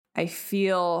I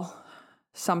feel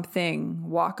something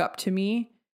walk up to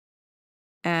me,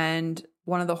 and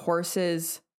one of the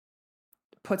horses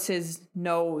puts his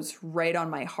nose right on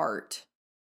my heart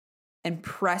and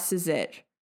presses it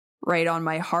right on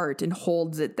my heart and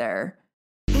holds it there.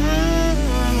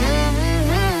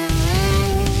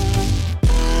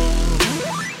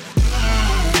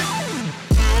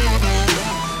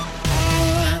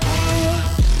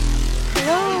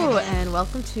 Hello, and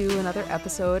welcome to another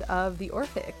episode of The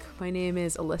Orphic. My name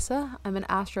is Alyssa. I'm an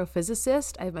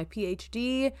astrophysicist. I have my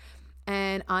PhD,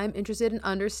 and I'm interested in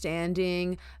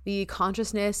understanding the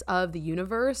consciousness of the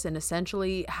universe and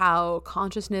essentially how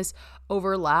consciousness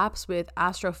overlaps with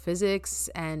astrophysics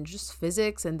and just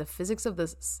physics and the physics of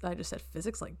this. I just said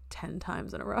physics like 10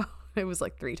 times in a row. It was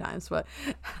like 3 times, but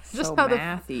just So how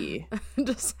mathy.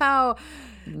 just how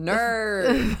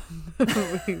Nerd.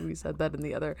 we said that in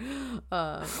the other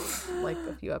like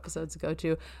a few episodes ago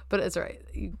too, but it's all right.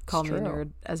 You call me a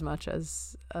nerd as much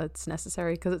as it's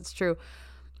necessary because it's true.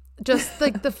 Just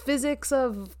like the physics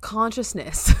of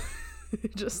consciousness.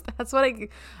 Just that's what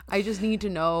I just need to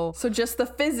know. So just the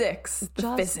physics.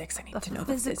 The physics. I need to know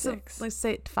the physics. Let's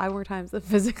say it 5 more times. The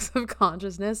physics of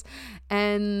consciousness.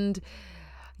 And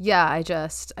yeah, I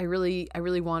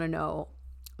really want to know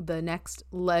the next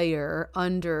layer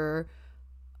under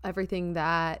everything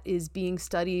that is being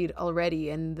studied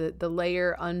already, and the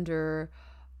layer under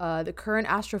the current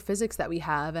astrophysics that we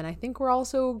have. And I think we're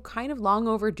also kind of long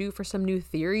overdue for some new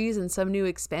theories and some new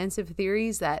expansive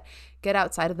theories that get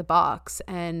outside of the box.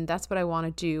 And that's what I want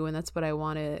to do, and that's what I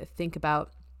want to think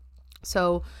about.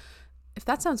 So if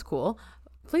that sounds cool,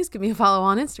 please give me a follow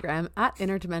on Instagram at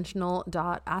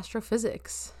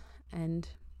interdimensional.astrophysics. And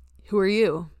who are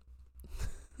you?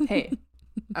 Hey,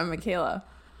 I'm Michaela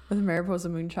with Mariposa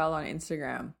Moonchild on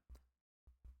Instagram.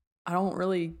 I don't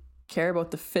really care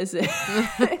about the physics.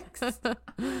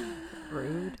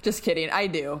 Rude. Just kidding. I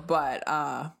do, but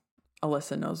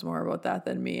Alyssa knows more about that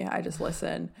than me. I just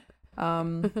listen.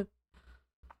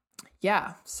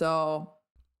 Yeah, so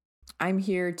I'm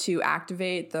here to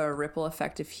activate the ripple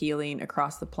effect of healing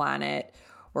across the planet,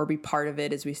 or be part of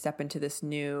it as we step into this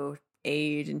new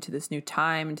age, into this new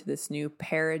time, into this new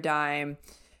paradigm.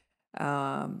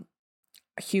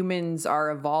 Humans are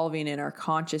evolving in our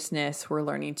consciousness. We're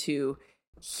learning to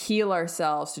heal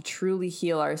ourselves, to truly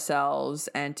heal ourselves,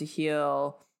 and to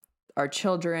heal our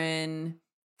children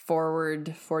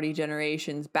forward 40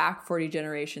 generations, back 40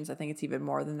 generations. I think it's even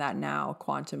more than that now,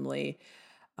 quantumly.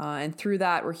 And through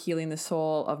that, we're healing the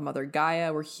soul of Mother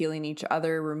Gaia. We're healing each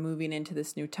other. We're moving into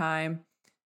this new time.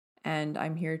 And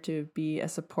I'm here to be a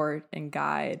support and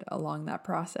guide along that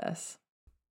process.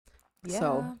 Yeah.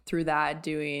 So through that,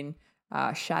 doing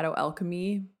shadow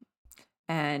alchemy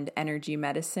and energy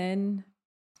medicine,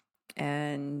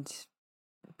 and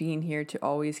being here to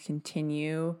always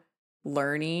continue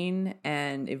learning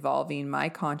and evolving my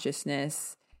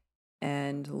consciousness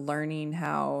and learning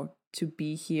how to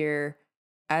be here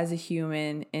as a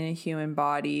human in a human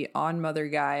body on Mother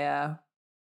Gaia.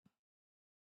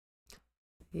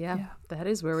 Yeah, that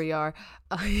is where we are.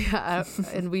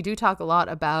 And we do talk a lot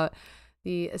about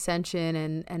the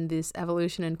ascension and this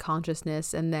evolution in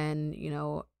consciousness. And then,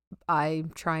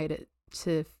 I'm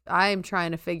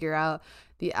trying to figure out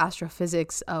the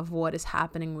astrophysics of what is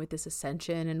happening with this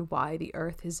ascension and why the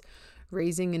Earth is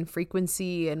raising in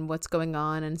frequency and what's going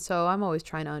on. And so I'm always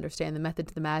trying to understand the method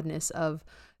to the madness of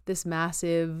this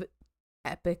massive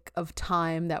epic of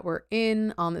time that we're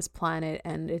in on this planet.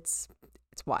 And it's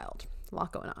wild. A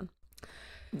lot going on.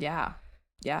 Yeah.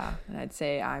 And I'd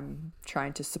say I'm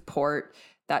trying to support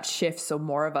that shift so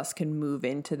more of us can move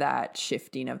into that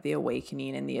shifting of the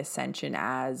awakening and the ascension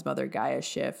as Mother Gaia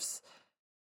shifts.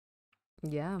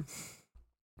 Yeah.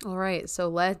 All right. So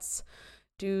let's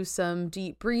do some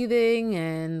deep breathing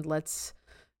and let's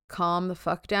calm the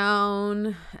fuck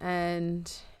down.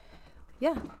 And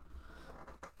yeah.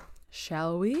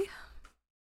 Shall we?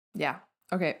 Yeah.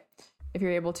 Okay. If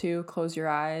you're able to, close your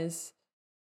eyes.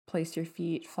 Place your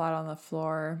feet flat on the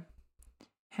floor,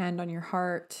 hand on your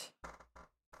heart,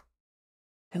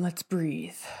 and let's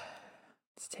breathe.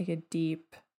 Let's take a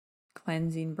deep,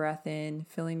 cleansing breath in,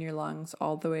 filling your lungs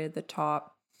all the way to the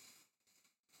top.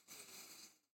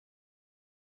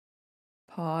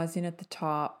 Pausing at the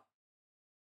top,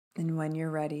 and when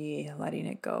you're ready, letting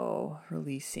it go,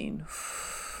 releasing.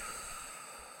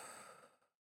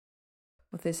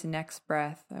 With this next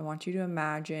breath, I want you to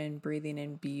imagine breathing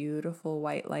in beautiful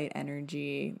white light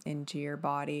energy into your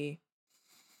body.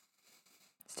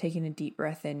 Just taking a deep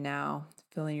breath in now,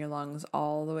 filling your lungs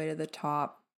all the way to the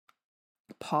top,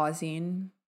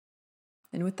 pausing,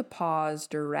 And with the pause,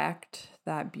 direct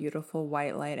that beautiful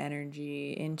white light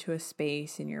energy into a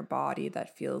space in your body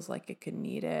that feels like it could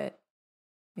need it.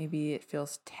 Maybe it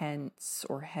feels tense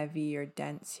or heavy or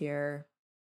dense here.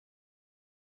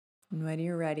 And when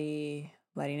you're ready,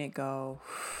 letting it go.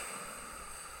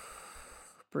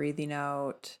 Breathing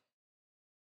out.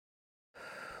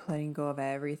 Letting go of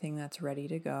everything that's ready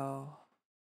to go.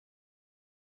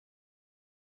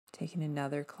 Taking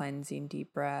another cleansing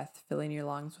deep breath, filling your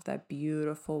lungs with that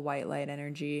beautiful white light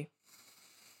energy.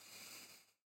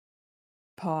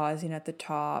 Pausing at the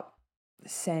top,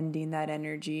 sending that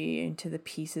energy into the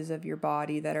pieces of your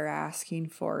body that are asking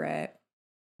for it,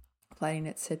 letting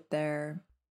it sit there.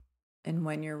 And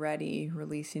when you're ready,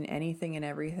 releasing anything and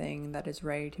everything that is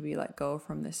ready to be let go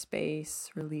from this space,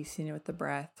 releasing it with the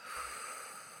breath.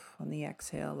 On the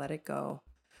exhale, let it go.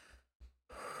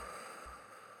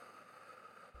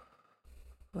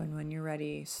 When you're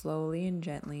ready, slowly and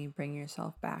gently bring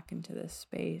yourself back into this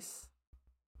space.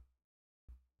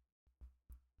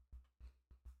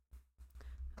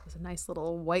 It was a nice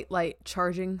little white light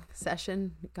charging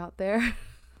session you got there.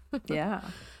 Yeah.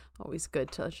 Always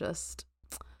good to just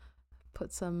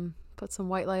put some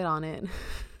white light on it.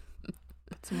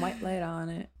 Put some white light on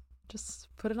it. Just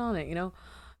put it on it,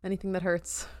 anything that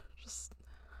hurts. Just,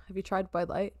 have you tried white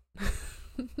light?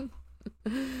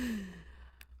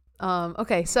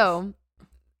 Okay, so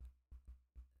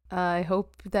I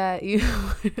hope that you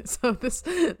so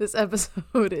this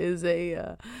episode is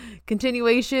a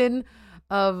continuation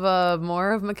of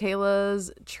more of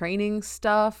Michaela's training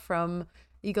stuff from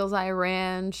Eagle's Eye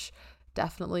Ranch.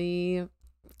 Definitely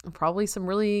probably some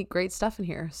really great stuff in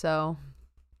here. So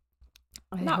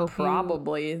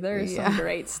there's some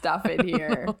great stuff in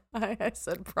here. I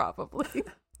said probably.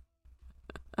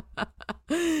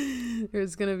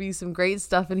 There's gonna be some great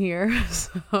stuff in here,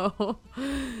 so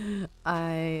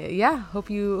hope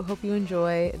you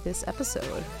enjoy this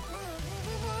episode.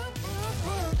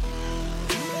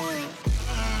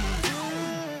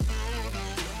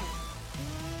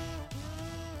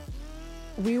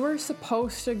 We were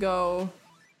supposed to go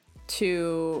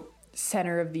to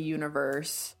Center of the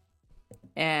Universe,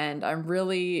 and I'm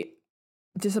really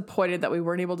disappointed that we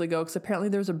weren't able to go because apparently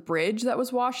there was a bridge that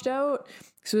was washed out.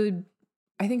 So it would,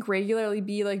 I think, regularly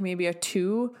be like maybe a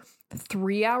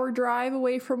 2-3 hour drive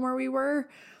away from where we were,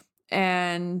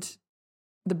 and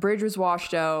the bridge was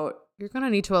washed out. You're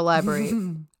gonna need to elaborate.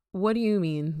 What do you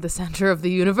mean, the center of the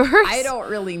universe? I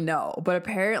don't really know, but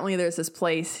apparently there's this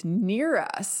place near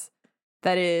us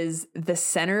that is the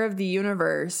center of the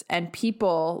universe, and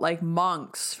people like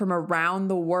monks from around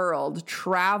the world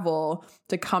travel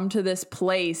to come to this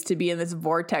place to be in this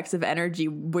vortex of energy,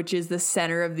 which is the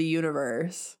center of the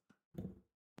universe.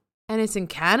 And it's in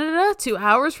Canada, 2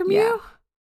 hours from you?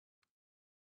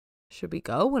 Should we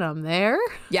go when I'm there?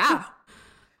 Yeah.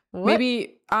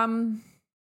 Maybe,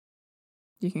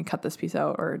 you can cut this piece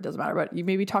out or it doesn't matter, but you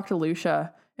maybe talk to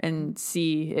Lucia and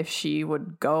see if she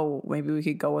would go. Maybe we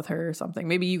could go with her or something.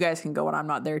 Maybe you guys can go when I'm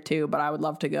not there too, but I would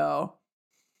love to go.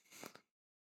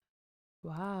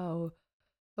 Wow.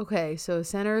 Okay, so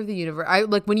center of the universe. I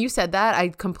like when you said that, I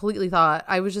completely thought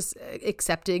I was just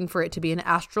accepting for it to be an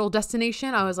astral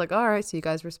destination. I was like, all right, so you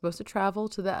guys were supposed to travel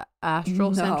to the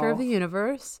astral center of the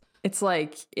universe. It's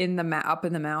like in the up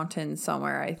in the mountains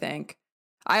somewhere, I think.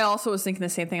 I also was thinking the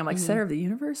same thing. I'm like, center of the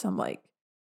universe? I'm like,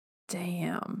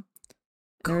 damn.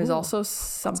 Cool. There was also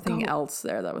something else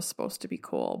there that was supposed to be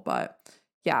cool. But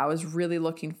yeah, I was really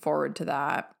looking forward to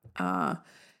that.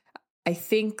 I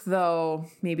think, though,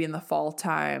 maybe in the fall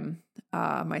time,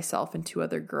 myself and 2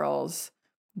 other girls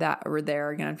that were there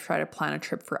are going to try to plan a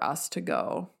trip for us to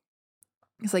go.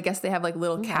 Because I guess they have like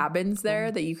little cabins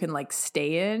there that you can like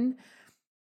stay in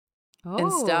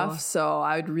and stuff. So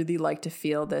I would really like to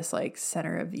feel this like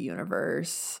center of the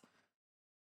universe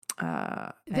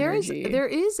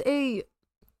energy.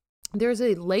 There's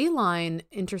a ley line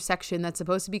intersection that's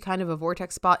supposed to be kind of a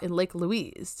vortex spot in Lake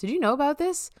Louise. Did you know about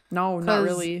this? No, not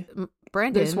really.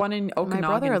 Brandon, there's one in Okanagan, my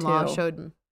brother-in-law too. showed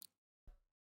me.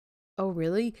 Oh,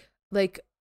 really? Like,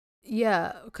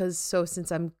 yeah, because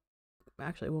since I'm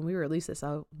actually, when we release this,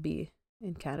 I'll be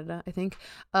in Canada, I think.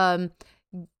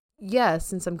 Yeah,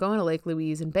 since I'm going to Lake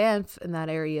Louise and Banff in that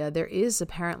area, there is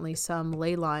apparently some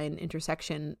ley line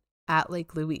intersection at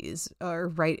Lake Louise, or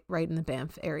right in the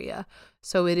Banff area.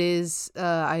 So it is,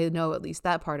 I know at least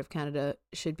that part of Canada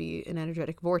should be an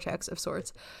energetic vortex of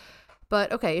sorts.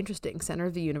 But okay, interesting. Center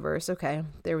of the universe. Okay,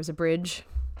 there was a bridge.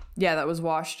 Yeah, that was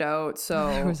washed out.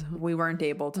 So we weren't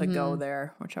able to go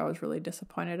there, which I was really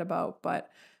disappointed about. But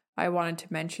I wanted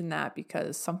to mention that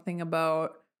because something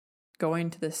about going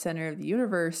to the center of the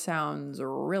universe sounds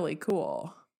really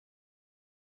cool.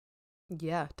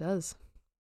 Yeah, it does.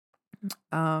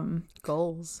 Um,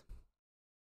 Goals.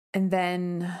 and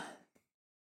then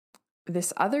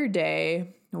this other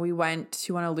day, we went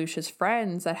to one of Lucia's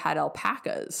friends that had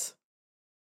alpacas.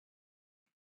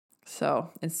 So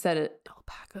instead of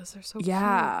Alpacas are so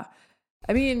yeah,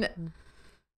 I mean, cute.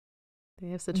 They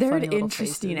have such they're funny an little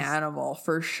interesting faces. animal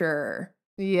for sure.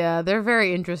 Yeah, they're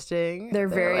very interesting. They're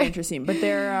very like- interesting, but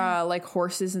they're like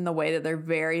horses in the way that they're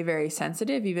very, very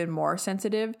sensitive, even more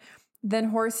sensitive than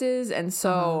horses. And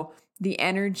so the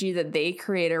energy that they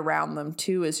create around them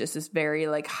too is just this very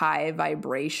like high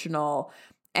vibrational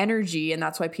energy. And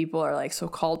that's why people are like so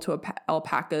called to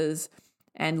alpacas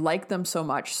and like them so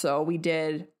much. So we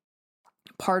did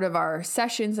part of our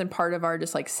sessions and part of our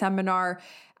just like seminar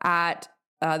at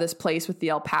this place with the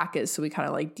alpacas. So we kind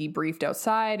of like debriefed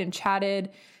outside and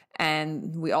chatted.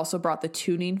 And we also brought the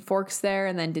tuning forks there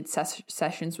and then did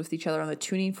sessions with each other on the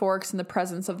tuning forks in the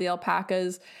presence of the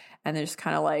alpacas. And then just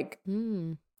kind of like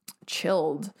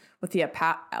chilled with the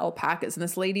alpacas. And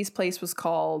this lady's place was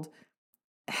called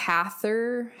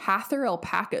Hather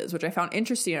Alpacas, which I found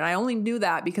interesting. And I only knew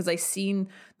that because I seen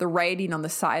the writing on the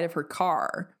side of her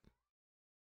car.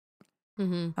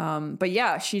 But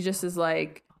yeah, she just is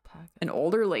like an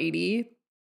older lady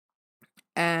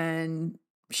and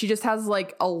she just has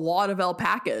like a lot of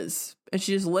alpacas and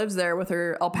she just lives there with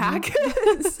her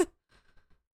alpacas.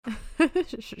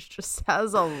 She just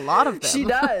has a lot of them. She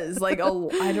does. Like, I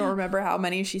don't remember how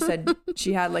many she said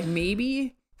she had, like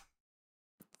maybe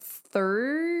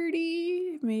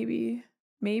 30,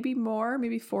 maybe more,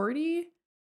 maybe 40,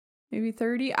 maybe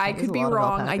 30. I could be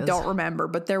wrong. I don't remember,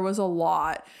 but there was a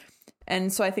lot.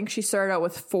 And so I think she started out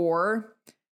with 4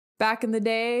 back in the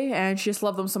day and she just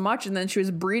loved them so much. And then she was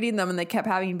breeding them and they kept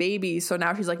having babies. So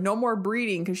now she's like, no more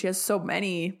breeding because she has so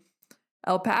many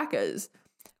alpacas.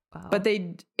 Wow. But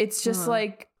it's just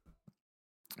like,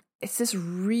 it's this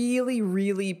really,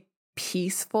 really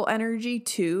peaceful energy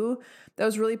too. That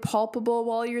was really palpable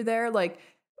while you're there. Like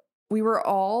we were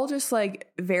all just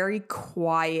like very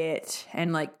quiet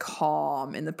and like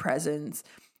calm in the presence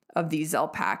of these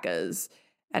alpacas.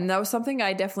 And that was something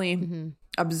I definitely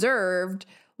observed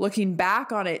looking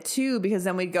back on it too, because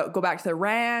then we'd go back to the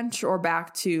ranch or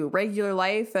back to regular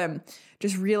life and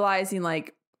just realizing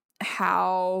like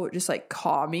how just like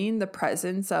calming the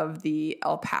presence of the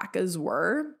alpacas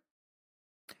were.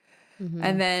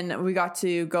 And then we got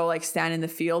to go like stand in the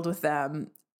field with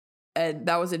them. And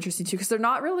that was interesting too, because they're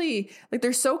not really like,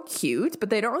 they're so cute, but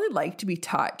they don't really like to be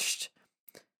touched.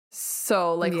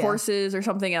 So like horses or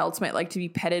something else might like to be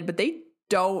petted, but they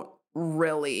don't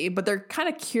really, but they're kind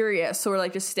of curious. So we're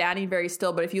like just standing very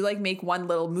still. But if you like make one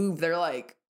little move, they're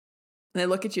like, and they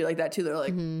look at you like that too. They're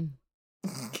like,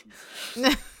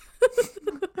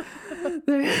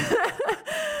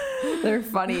 they're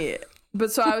funny. But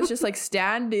so I was just like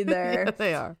standing there. Yeah,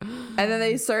 they are. And then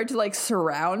they started to like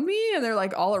surround me and they're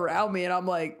like all around me. And I'm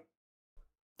like,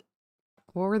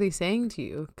 what were they saying to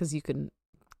you? Because you can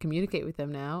communicate with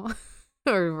them now.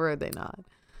 Or were they not?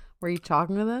 Were you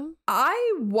talking to them?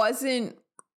 I wasn't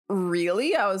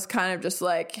really. I was kind of just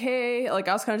like, hey, like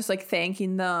I was kind of just like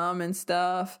thanking them and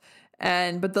stuff.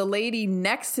 But the lady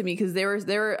next to me, because they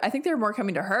were, I think they were more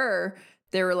coming to her.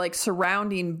 They were like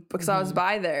surrounding because I was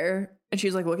by there. And she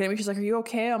was like looking at me. She's like, are you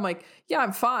okay? I'm like, yeah,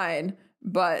 I'm fine.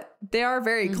 But they are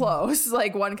very close.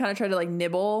 Like one kind of tried to like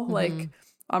nibble like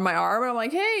on my arm. And I'm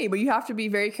like, hey, but you have to be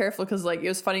very careful. Because like it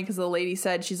was funny because the lady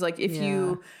said, she's like, if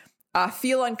you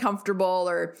feel uncomfortable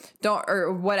or don't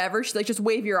or whatever, she's like, just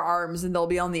wave your arms and they'll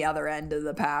be on the other end of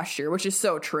the pasture, which is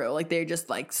so true. Like they just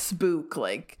like spook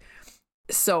like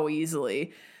so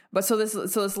easily. But so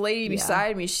this lady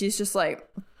beside me, she's just like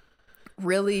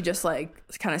really just like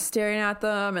kind of staring at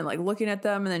them and like looking at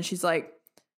them. And then she's like,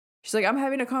 I'm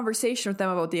having a conversation with them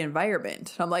about the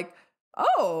environment. I'm like,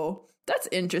 oh, that's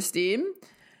interesting.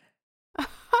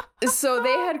 So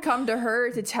they had come to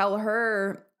her to tell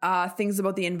her things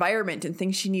about the environment and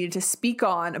things she needed to speak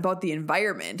on about the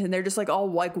environment. And they're just like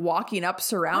all like walking up,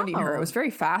 surrounding her. It was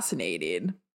very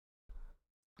fascinating.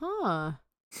 Huh.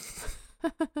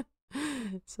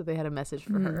 So they had a message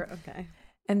for her. Okay.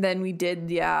 And then we did,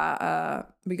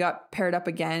 we got paired up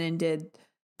again and did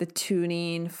the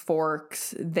tuning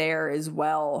forks there as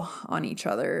well on each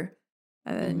other.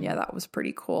 And then, that was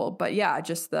pretty cool. But yeah,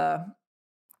 just the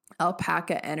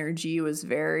alpaca energy was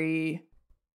very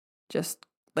just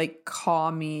like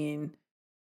calming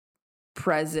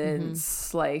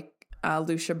presence. Like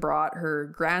Lucia brought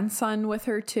her grandson with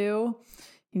her too.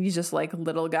 He's just like a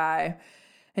little guy.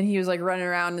 And he was like running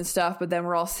around and stuff, but then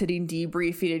we're all sitting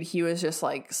debriefing and he was just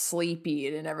like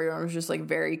sleepy and everyone was just like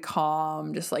very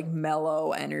calm, just like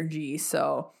mellow energy.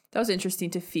 So that was interesting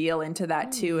to feel into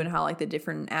that too, and how like the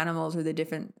different animals or the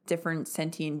different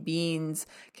sentient beings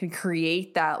can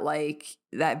create that like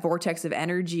that vortex of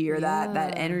energy or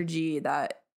that energy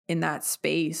that in that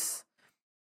space.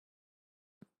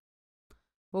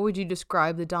 What would you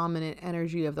describe the dominant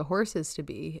energy of the horses to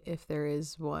be, if there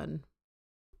is one?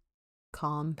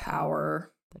 Calm,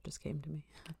 power. That just came to me.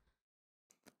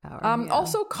 Power.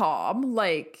 Also calm,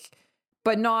 like,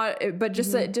 but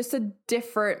just a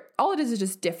different. All it is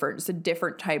just different. It's a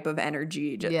different type of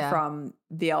energy from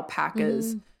the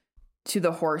alpacas to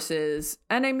the horses.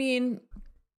 And I mean,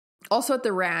 also at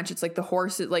the ranch, it's like the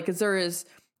horses, like, cause there is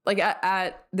like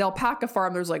at the alpaca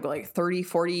farm, there's like 30,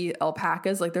 40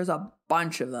 alpacas. Like there's a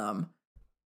bunch of them.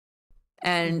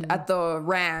 And at the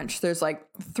ranch, there's like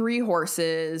 3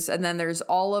 horses, and then there's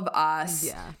all of us.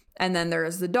 Yeah. And then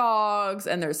there's the dogs,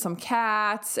 and there's some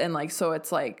cats. And like, so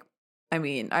it's like, I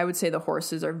mean, I would say the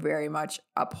horses are very much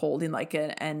upholding like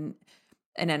an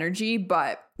energy,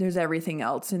 but there's everything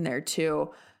else in there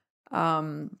too.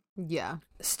 Yeah.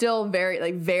 Still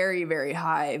very, very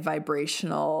high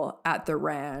vibrational at the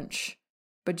ranch,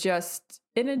 but just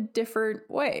in a different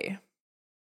way.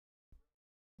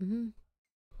 Mm-hmm.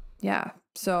 Yeah.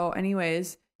 So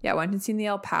anyways, I went and seen the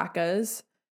alpacas.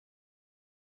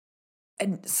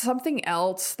 And something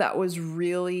else that was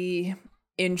really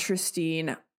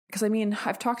interesting, because I mean,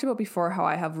 I've talked about before how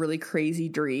I have really crazy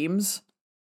dreams,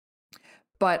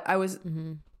 but I was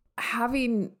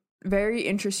having very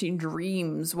interesting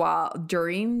dreams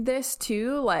during this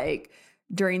too, like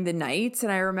during the nights.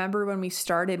 And I remember when we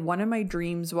started, one of my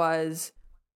dreams was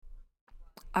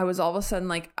I was all of a sudden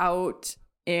like out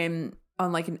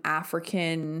on like an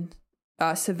African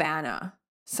savanna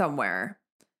somewhere.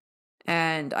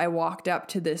 And I walked up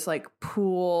to this like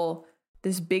pool,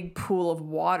 this big pool of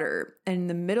water. And in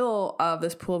the middle of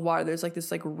this pool of water, there's like this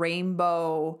like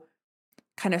rainbow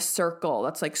kind of circle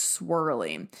that's like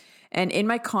swirling. And in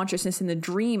my consciousness in the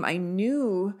dream, I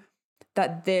knew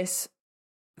that this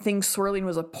thing swirling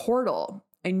was a portal.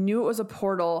 I knew it was a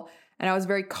portal, and I was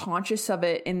very conscious of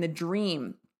it in the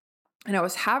dream. And I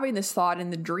was having this thought in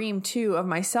the dream too of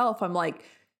myself. I'm like,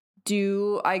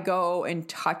 do I go and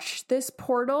touch this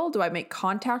portal? Do I make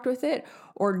contact with it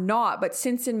or not? But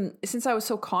since I was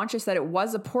so conscious that it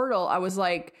was a portal, I was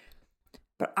like,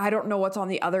 but I don't know what's on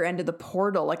the other end of the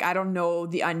portal. Like, I don't know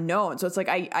the unknown. So it's like,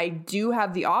 I do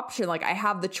have the option. Like, I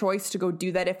have the choice to go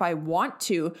do that if I want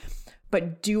to,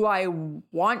 but do I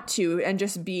want to? And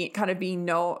just being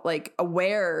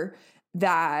aware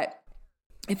that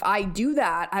if I do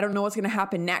that, I don't know what's going to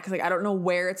happen next. Like, I don't know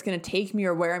where it's going to take me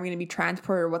or where I'm going to be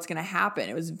transported or what's going to happen.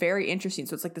 It was very interesting.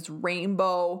 So it's like this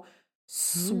rainbow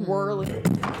swirling.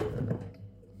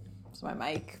 It's my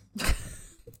mic.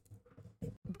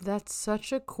 That's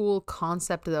such a cool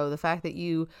concept, though. The fact that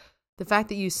you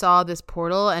saw this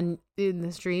portal and in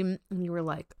this dream, and you were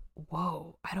like,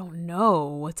 whoa, I don't know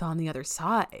what's on the other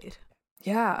side.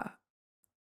 Yeah.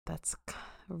 That's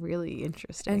really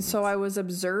interesting. And so I was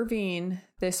observing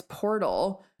this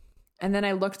portal, and then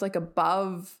I looked like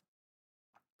above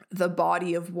the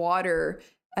body of water,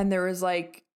 and there was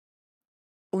like,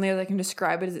 only way I can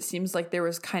describe it is it seems like there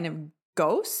was kind of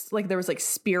ghosts, like there was like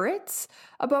spirits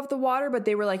above the water, but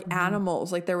they were like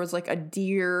animals. Like there was like a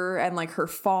deer and like her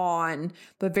fawn,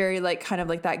 but very like kind of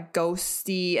like that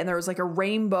ghosty, and there was like a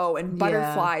rainbow and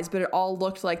butterflies, but it all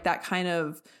looked like that kind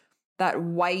of that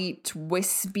white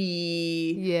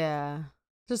wispy,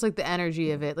 just like the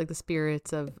energy of it, like the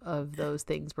spirits of those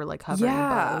things were like hovering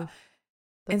above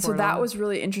the and portal. So that was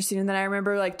really interesting. And then I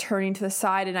remember like turning to the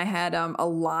side, and I had a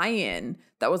lion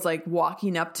that was like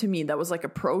walking up to me, that was like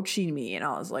approaching me, and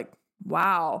I was like,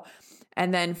 wow.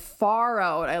 And then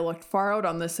I looked far out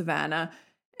on the savannah,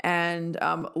 and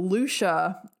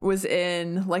Lucia was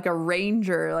in like a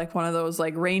ranger, like one of those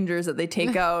like rangers that they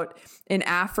take out in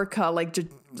Africa, like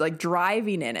like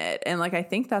driving in it. And like I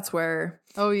think that's where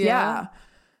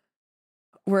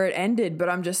where it ended. But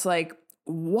I'm just like,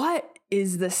 what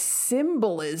is the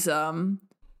symbolism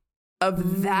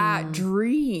of that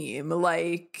dream?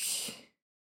 Like,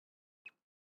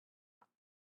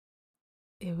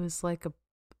 it was like a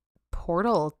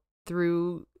portal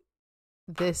through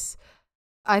this.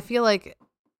 I feel like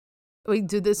wait,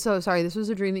 did this? So sorry, this was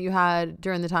a dream that you had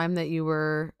during the time that you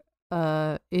were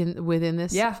within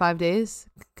this 5 days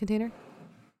container.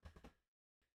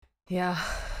 Yeah.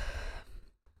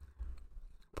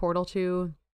 Portal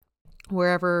to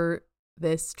wherever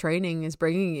this training is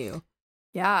bringing you.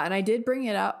 Yeah, and I did bring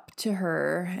it up to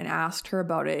her and asked her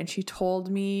about it, and she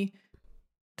told me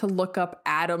to look up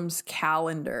Adam's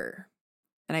calendar.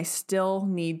 And I still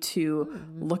need to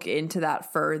look into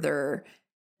that further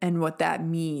and what that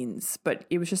means. But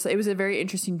it was a very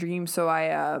interesting dream. So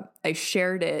I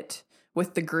shared it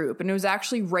with the group, and it was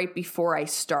actually right before I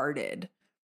started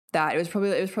that. It was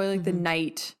probably like the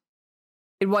night.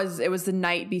 It was the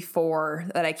night before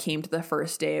that I came to the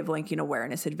first day of Linking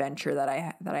Awareness Adventure that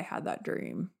I had that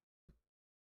dream.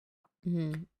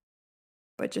 Mm-hmm.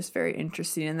 But just very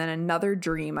interesting. And then another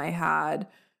dream I had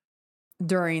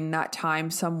during that time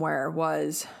somewhere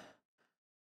was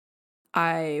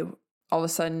I all of a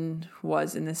sudden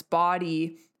was in this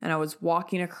body, and I was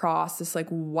walking across this like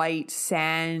white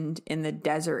sand in the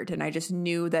desert. And I just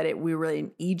knew that we were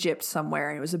in Egypt somewhere,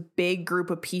 and it was a big group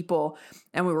of people,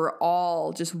 and we were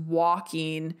all just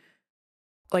walking,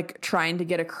 like trying to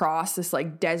get across this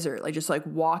like desert, like just like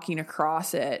walking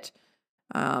across it.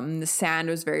 The sand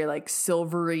was very like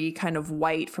silvery, kind of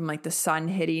white from like the sun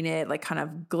hitting it, like kind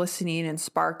of glistening and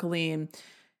sparkling.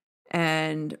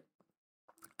 And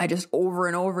I just over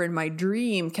and over in my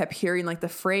dream kept hearing like the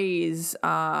phrase,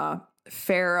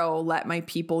 Pharaoh, let my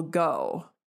people go.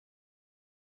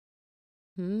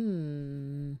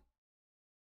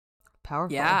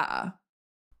 Powerful. Yeah.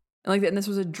 And this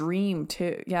was a dream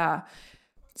too. Yeah.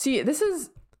 See,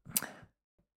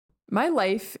 my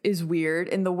life is weird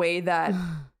in the way that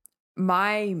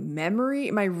my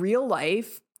real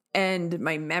life and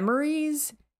my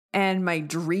memories and my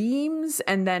dreams,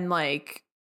 and then like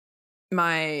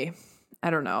I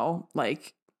don't know,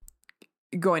 like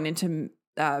going into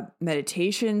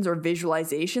meditations or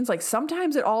visualizations, like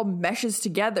sometimes it all meshes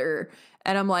together,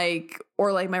 and I'm like,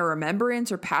 or like my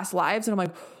remembrance or past lives, and I'm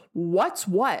like, what's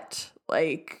what?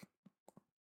 Like,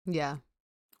 yeah,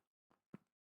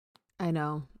 I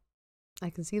know. I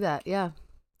can see that. Yeah.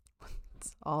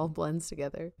 It all blends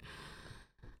together.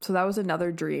 So that was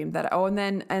another dream that,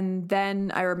 and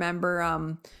then I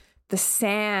remember the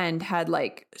sand had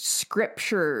like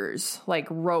scriptures like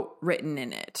written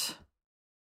in it.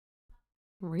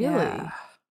 Really? Yeah.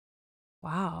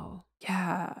 Wow.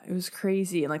 Yeah, it was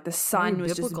crazy. And like the sun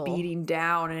was just beating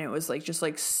down, and it was like just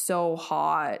like so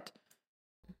hot.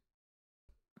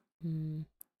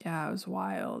 Yeah, it was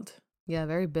wild. Yeah,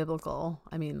 very biblical.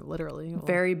 I mean, literally.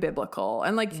 Very biblical.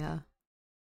 And like, yeah.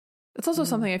 It's also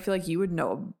something I feel like you would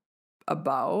know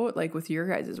about, like with your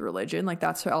guys' religion. Like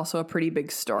that's also a pretty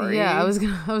big story. Yeah, I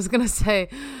was gonna say,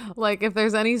 like, if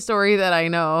there's any story that I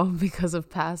know because of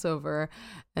Passover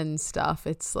and stuff,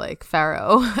 it's like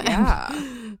Pharaoh.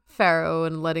 Yeah. Pharaoh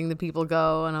and letting the people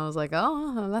go. And I was like,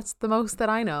 oh, that's the most that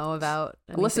I know about.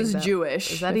 Alyssa's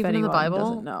Jewish. Is that even in the Bible?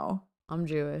 Doesn't know. I'm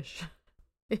Jewish.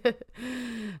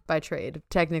 By trade,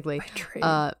 technically. By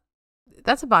trade.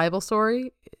 That's a Bible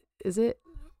story, is it?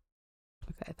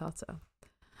 Okay, I thought so.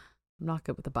 I'm not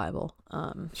good with the Bible.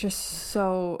 Just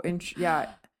so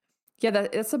yeah,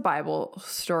 that's a Bible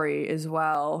story as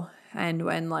well. And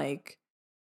when like,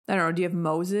 I don't know, do you have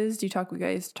Moses? Do you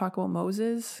guys talk about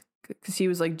Moses? Because he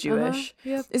was like Jewish.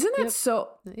 Yep. Isn't that so?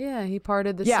 Yeah, he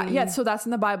parted the sea. Yeah. So that's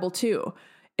in the Bible too.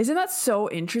 Isn't that so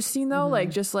interesting though? Mm-hmm. Like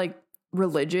just like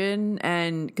religion,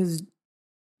 and because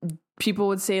people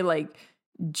would say like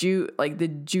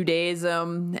the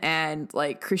Judaism and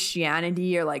like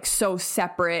Christianity are like so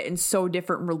separate and so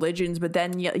different religions, but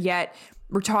then yet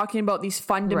we're talking about these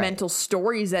fundamental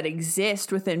stories that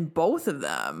exist within both of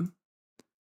them.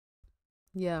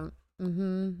 Yeah.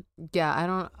 Mm-hmm.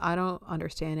 Yeah, I don't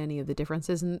understand any of the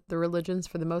differences in the religions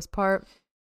for the most part.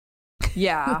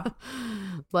 Yeah.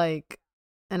 Like,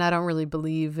 and I don't really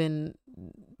believe in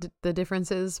the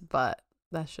differences, but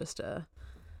that's just a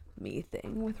me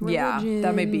thing with religion. Yeah,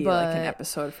 that may be like an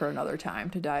episode for another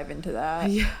time to dive into that.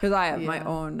 Because I have my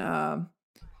own, I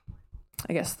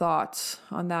guess, thoughts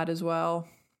on that as well.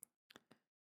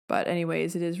 But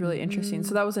anyways, it is really interesting.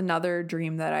 So that was another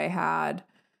dream that I had.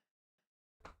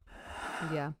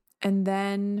 Yeah. And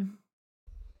then,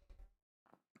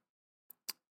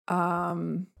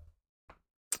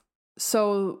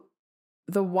 so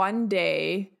the one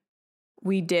day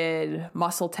we did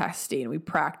muscle testing, we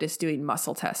practiced doing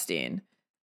muscle testing.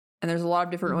 And there's a lot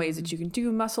of different ways that you can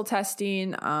do muscle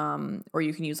testing, or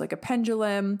you can use like a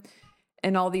pendulum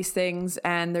and all these things.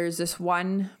 And there's this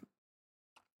one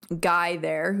guy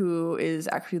there who is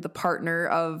actually the partner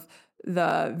of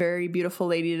the very beautiful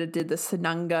lady that did the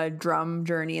Sananga drum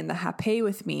journey in the Hape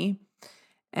with me.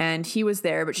 And he was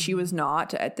there, but she was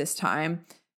not at this time.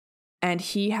 And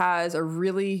he has a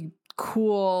really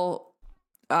cool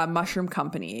mushroom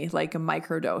company, like a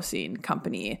microdosing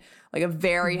company, like a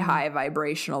very high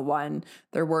vibrational one.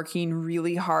 They're working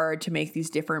really hard to make these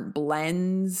different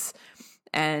blends,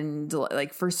 and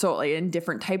like in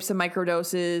different types of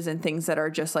microdoses and things that are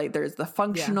just like, there's the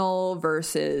functional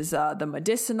versus the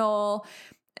medicinal.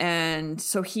 And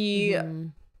so he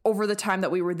over the time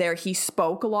that we were there, he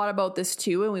spoke a lot about this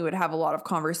too. And we would have a lot of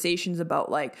conversations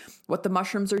about like what the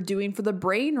mushrooms are doing for the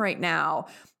brain right now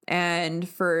and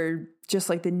for just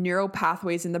like the neural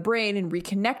pathways in the brain and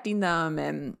reconnecting them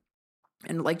and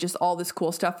like just all this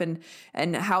cool stuff and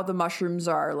how the mushrooms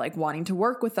are like wanting to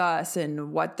work with us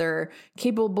and what they're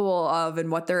capable of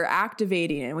and what they're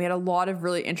activating. And we had a lot of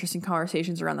really interesting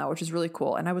conversations around that, which is really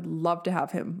cool. And I would love to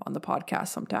have him on the podcast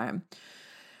sometime.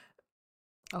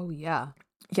 Oh, yeah.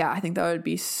 Yeah, I think that would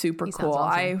be super cool.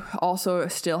 Awesome. I also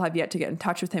still have yet to get in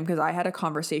touch with him because I had a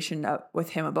conversation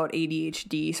with him about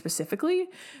ADHD specifically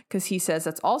because he says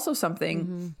that's also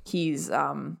something he's,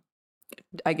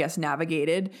 I guess,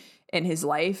 navigated in his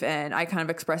life. And I kind of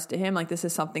expressed to him, like, this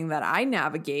is something that I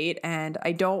navigate and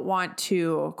I don't want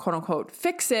to, quote unquote,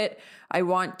 fix it. I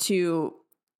want to,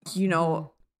 you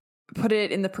know, put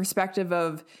it in the perspective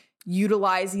of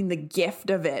utilizing the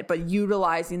gift of it, but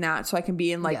utilizing that so I can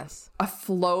be in like a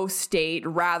flow state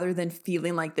rather than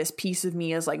feeling like this piece of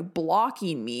me is like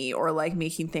blocking me or like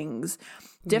making things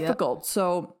difficult.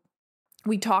 So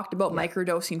we talked about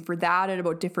microdosing for that and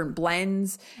about different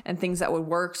blends and things that would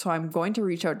work. So I'm going to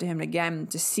reach out to him again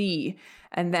to see.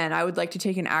 And then I would like to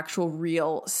take an actual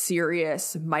real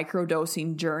serious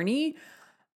microdosing journey.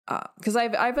 Because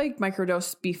I've like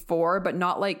microdosed before, but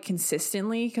not like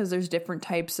consistently because there's different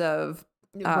types of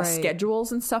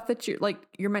schedules and stuff that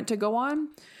you're meant to go on.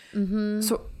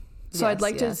 So I'd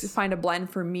like to find a blend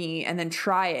for me and then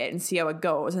try it and see how it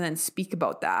goes and then speak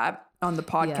about that on the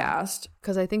podcast.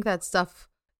 Because I think that stuff,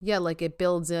 like it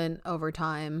builds in over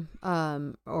time.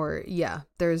 There's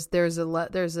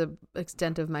a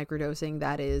extent of microdosing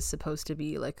that is supposed to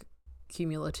be like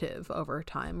cumulative over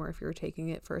time, or if you're taking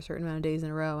it for a certain amount of days in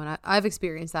a row. And I've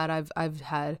experienced that. I've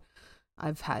had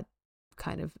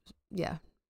kind of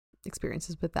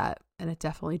experiences with that, and it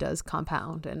definitely does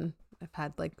compound. And I've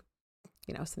had like,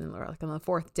 you know, something like on the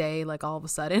fourth day, like all of a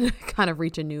sudden kind of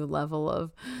reach a new level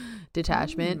of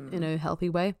detachment in a healthy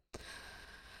way.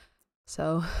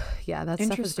 So that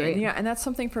stuff is great. Yeah, and that's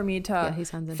something for me to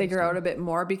figure out a bit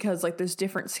more because like there's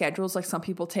different schedules. Like some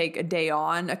people take a day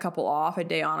on, a couple off, a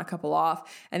day on, a couple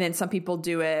off. And then some people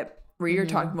do it where you're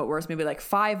talking about where it's maybe like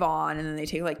 5 on and then they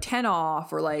take like 10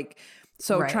 off or like,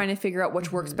 so trying to figure out which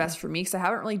works best for me because I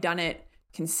haven't really done it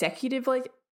consecutively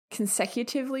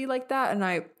like that. And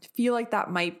I feel like that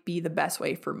might be the best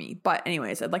way for me. But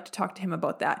anyways, I'd like to talk to him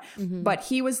about that. But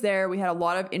he was there. We had a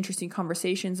lot of interesting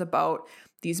conversations about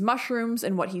these mushrooms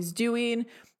and what he's doing.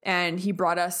 And he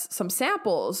brought us some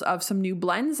samples of some new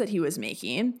blends that he was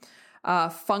making,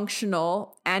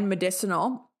 functional and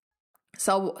medicinal.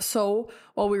 So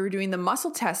while we were doing the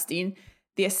muscle testing,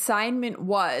 the assignment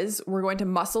was we're going to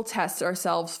muscle test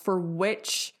ourselves for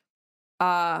which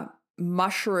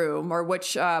mushroom or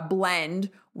which blend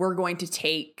we're going to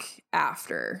take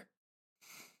after.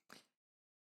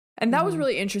 And that was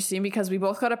really interesting because we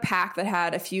both got a pack that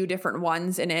had a few different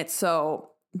ones in it. So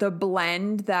the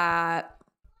blend that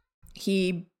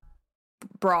he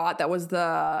brought that was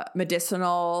the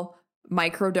medicinal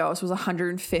microdose was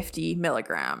 150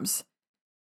 milligrams.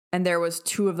 And there was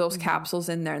 2 of those capsules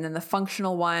in there. And then the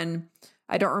functional one,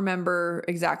 I don't remember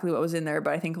exactly what was in there,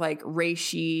 but I think like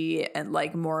reishi and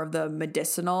like more of the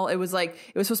medicinal. It was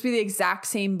supposed to be the exact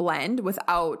same blend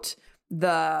without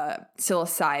the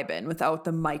psilocybin, without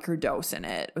the microdose in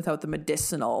it, without the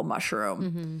medicinal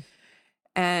mushroom.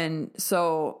 And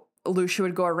so Lucia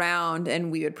would go around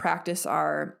and we would practice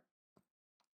our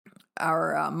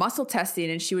muscle testing,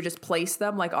 and she would just place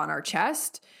them like on our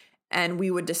chest, and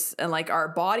we would just, and like our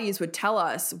bodies would tell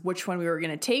us which one we were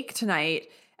going to take tonight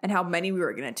and how many we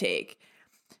were going to take.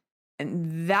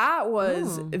 And that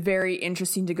was very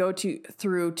interesting to go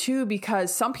through too,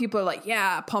 because some people are like,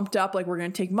 yeah, pumped up, like we're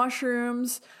going to take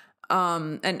mushrooms.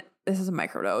 And this is a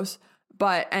microdose,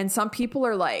 and some people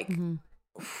are like,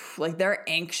 like they're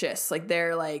anxious. Like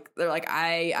they're like,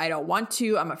 I don't want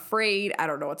to, I'm afraid. I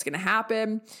don't know what's going to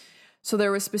happen. So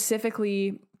there was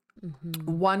specifically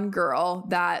one girl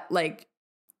that like,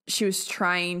 she was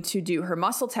trying to do her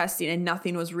muscle testing and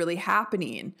nothing was really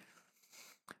happening.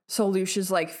 So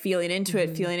Lucia's like feeling into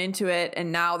it.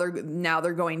 And now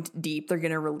they're going deep. They're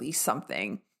going to release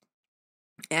something.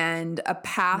 And a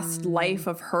past life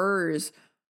of hers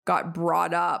got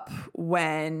brought up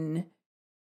when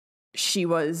she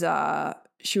was a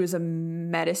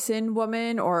medicine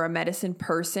woman or a medicine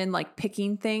person, like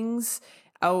picking things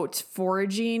out,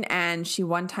 foraging. And she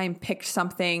one time picked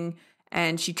something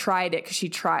and she tried it because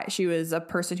she was a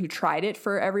person who tried it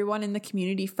for everyone in the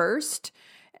community first,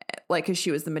 like because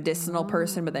she was the medicinal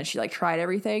person, but then she like tried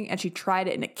everything and she tried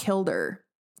it and it killed her.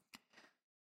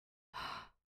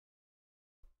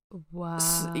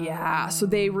 Wow. Yeah, so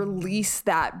they release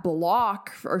that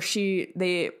block, or she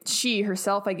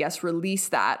herself, I guess,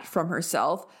 released that from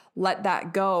herself, let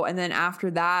that go, and then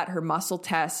after that her muscle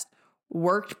test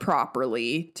worked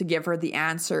properly to give her the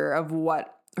answer of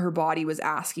what her body was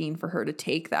asking for her to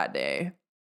take that day.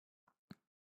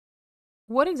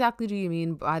 What exactly do you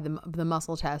mean by the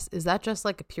muscle test? Is that just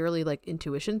like a purely like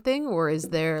intuition thing, or is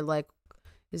there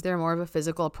more of a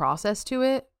physical process to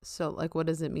it? So like, what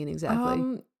does it mean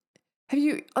exactly? Have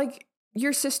you, like,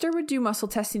 your sister would do muscle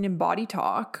testing in Body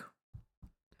Talk.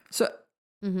 So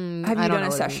have you done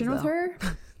a session with her?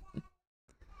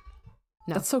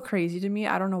 No. That's so crazy to me.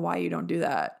 I don't know why you don't do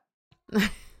that.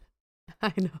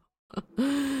 I know.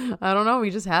 I don't know. We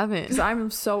just haven't. Because I'm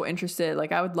so interested.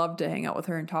 Like, I would love to hang out with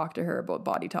her and talk to her about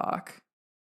Body Talk.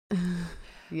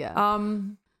 Yeah.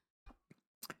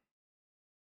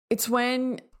 It's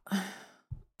when,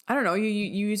 I don't know, you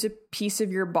use a piece of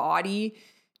your body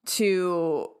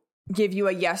to give you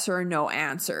a yes or a no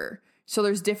answer. So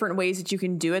there's different ways that you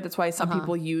can do it. That's why some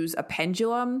people use a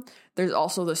pendulum. There's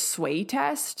also the sway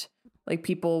test. Like,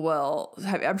 people will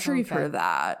have, I'm sure you've heard of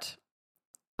that.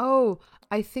 Oh,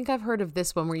 I think I've heard of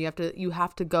this one where you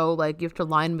have to go, like, you have to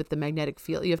line with the magnetic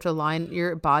field. You have to line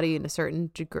your body in a certain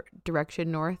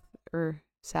direction, north or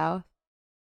south.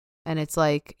 And it's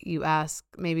like, you ask,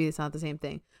 maybe it's not the same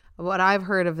thing. What I've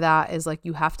heard of that is like,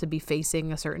 you have to be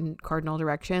facing a certain cardinal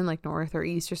direction, like north or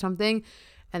east or something.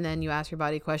 And then you ask your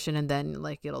body a question, and then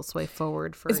like it'll sway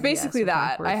forward for. It's basically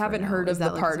that. I haven't heard of the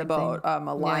part about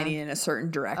aligning in a certain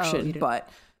direction, but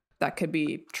that could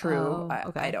be true.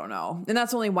 I don't know. And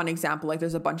that's only one example. Like,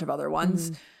 there's a bunch of other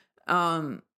ones.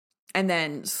 And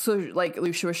then, so like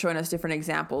Lucia was showing us different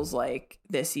examples, like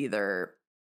this either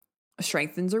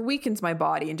strengthens or weakens my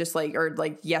body, and just like, or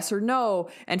like yes or no,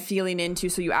 and feeling into,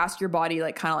 so you ask your body,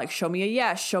 like, kind of like, show me a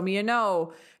yes, show me a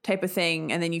no type of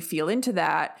thing, and then you feel into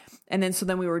that. And then so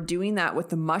then we were doing that with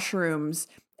the mushrooms,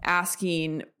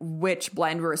 asking which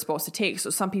blend we were supposed to take. So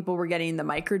some people were getting the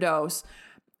microdose,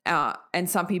 and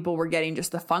some people were getting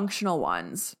just the functional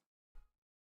ones.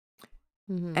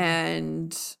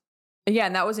 And yeah,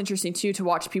 and that was interesting too, to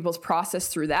watch people's process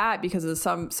through that, because of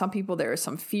some people, there was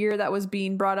some fear that was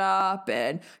being brought up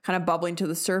and kind of bubbling to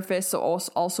the surface. So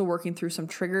also working through some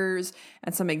triggers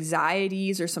and some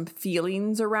anxieties or some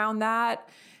feelings around that,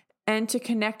 and to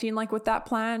connecting like with that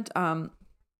plant. So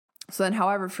then,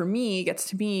 however, for me, it gets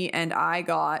to me, and I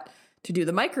got to do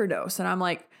the microdose, and I'm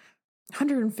like,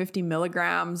 150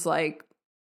 milligrams, like,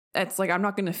 it's like, I'm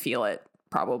not going to feel it.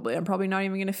 I'm probably not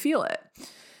even going to feel it.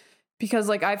 Because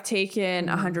like, I've taken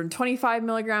 125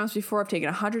 milligrams before, I've taken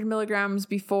 100 milligrams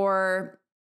before,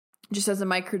 just as a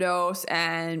microdose.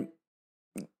 And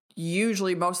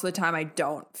usually most of the time I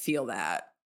don't feel that.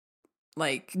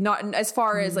 Like, not as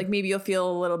far as like, maybe you'll feel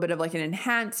a little bit of like an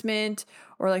enhancement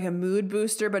or like a mood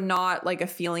booster, but not like a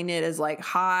feeling it as like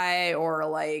high or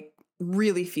like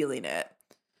really feeling it.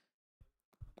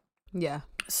 Yeah.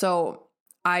 So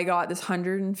I got this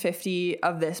 150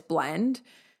 of this blend.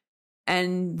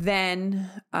 And then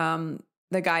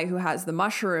the guy who has the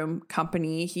mushroom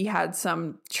company, he had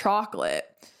some chocolate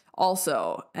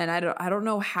also. And I don't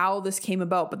know how this came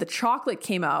about, but the chocolate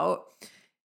came out,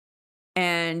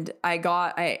 and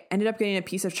I ended up getting a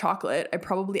piece of chocolate. I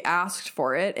probably asked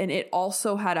for it, and it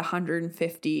also had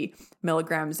 150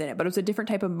 milligrams in it, but it was a different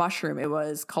type of mushroom. It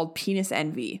was called penis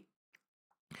envy.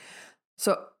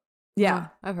 So yeah,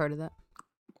 I've heard of that.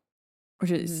 Which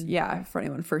is, yeah, for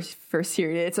anyone first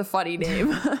hearing it, it's a funny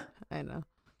name. I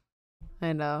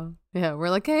know. Yeah, we're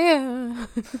like, hey,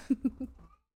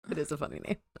 it is a funny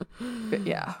name. But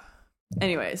yeah.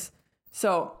 Anyways,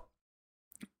 so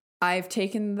I've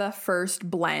taken the first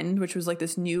blend, which was like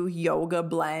this new yoga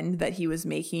blend that he was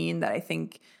making, that I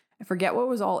forget what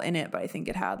was all in it, but I think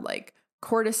it had like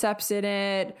cordyceps in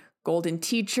it, golden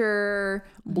teacher,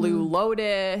 blue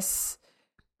lotus,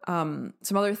 some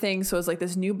other things. So it's like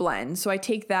this new blend. So I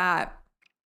take that,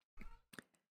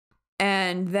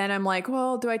 and then I'm like,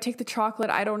 well, do I take the chocolate?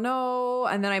 I don't know.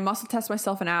 And then I muscle test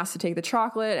myself and asked to take the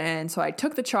chocolate. And so I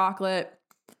took the chocolate,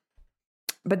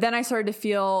 but then I started to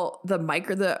feel the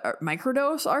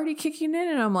microdose already kicking in.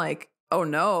 And I'm like, oh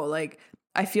no, like,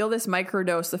 I feel this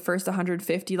microdose, the first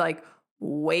 150, like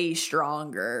way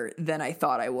stronger than I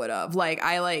thought I would have.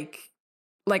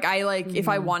 If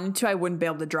I wanted to, I wouldn't be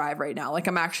able to drive right now. Like,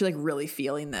 I'm actually like really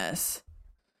feeling this,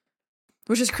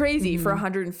 which is crazy for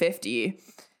 150.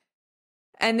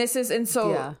 And this is, and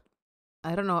so yeah,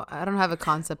 I don't know. I don't have a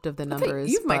concept of the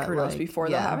numbers. You've microdosed before,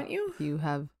 though, haven't you? You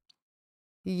have.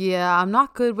 Yeah, I'm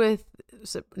not good with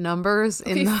numbers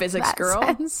in the physics girl.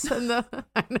 Sense.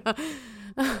 I know.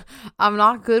 I'm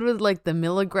not good with like the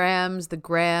milligrams, the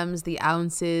grams, the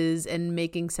ounces, and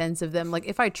making sense of them. Like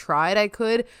if I tried, I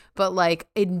could, but like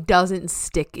it doesn't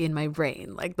stick in my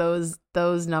brain. Like those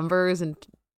numbers and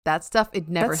that stuff, it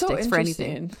never sticks for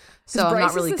anything. So I'm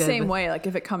not really is the good same with, way. Like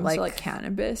if it comes to like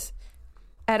cannabis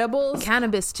edibles,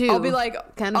 cannabis too. I'll be like,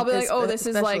 oh, this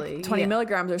is like 20 yeah.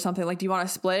 milligrams or something. Like, do you want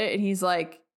to split it? And he's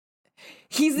like,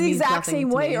 he's the exact same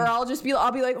way. Or I'll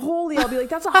be like, holy, I'll be like,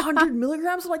 that's 100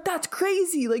 milligrams. I'm like, that's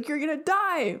crazy. Like, you're gonna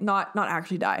die. Not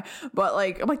actually die, but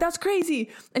like, I'm like, that's crazy.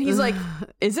 And he's like,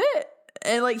 is it?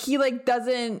 And like, he like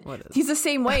doesn't. He's the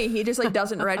same way. He just like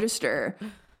doesn't register.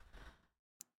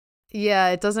 Yeah,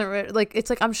 it doesn't like, it's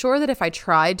like, I'm sure that if I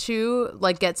tried to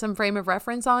like get some frame of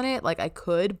reference on it, like I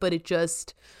could, but it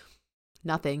just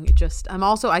nothing. It just,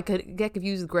 I could get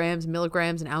confused with grams,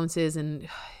 milligrams, and ounces, and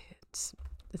it's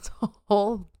a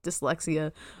whole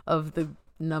dyslexia of the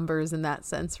numbers in that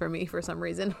sense for me for some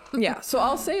reason. Yeah. So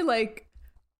I'll say like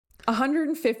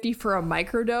 150 for a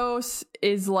microdose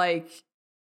is like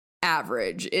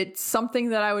average. It's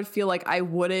something that I would feel like I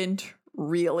wouldn't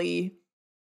really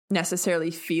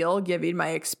necessarily feel given my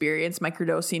experience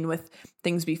microdosing with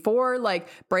things before. Like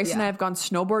Bryce and I have gone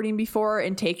snowboarding before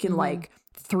and taken like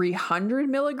 300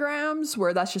 milligrams,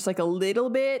 where that's just like a little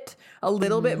bit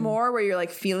more, where you're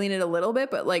like feeling it a little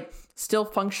bit, but like still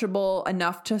functional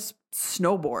enough to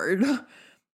snowboard.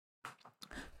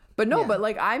 But no, but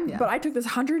like but I took this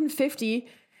 150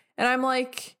 and I'm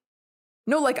like,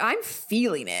 no, like I'm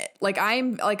feeling it.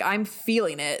 I'm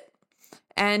feeling it.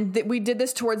 And we did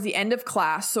this towards the end of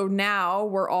class. So now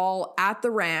we're all at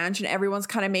the ranch and everyone's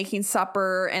kind of making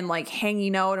supper and like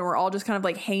hanging out. And we're all just kind of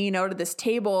like hanging out at this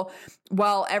table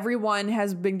while everyone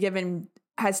has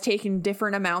taken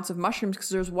different amounts of mushrooms. Because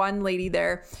there's one lady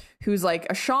there who's like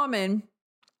a shaman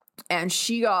and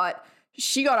she got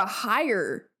a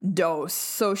higher dose.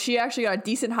 So she actually got a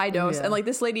decent high dose. And like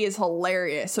this lady is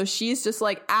hilarious. So she's just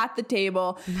like at the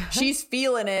table, she's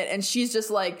feeling it and she's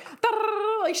just like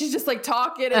she's just like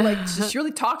talking and like she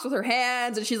really talks with her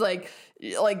hands and she's like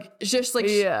just like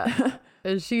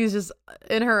and she's just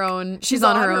in her own she's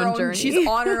on her own journey. She's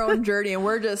on her own journey and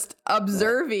we're just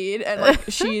observing and like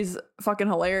she's fucking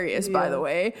hilarious by the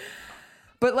way.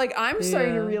 But like I'm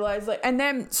starting to realize like and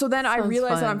then I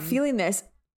realize that I'm feeling this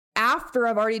after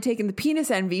I've already taken the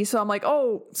penis envy. So I'm like,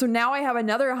 oh, so now I have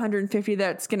another 150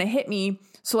 that's gonna hit me.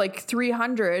 So like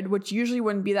 300, which usually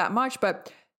wouldn't be that much,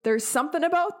 but there's something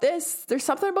about this. There's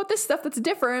something about this stuff that's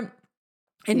different.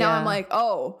 And now I'm like,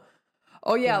 oh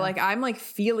yeah, like I'm like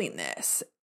feeling this.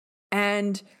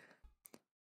 And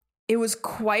it was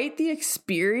quite the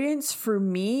experience for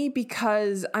me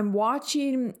because I'm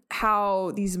watching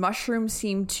how these mushrooms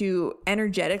seem to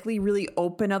energetically really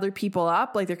open other people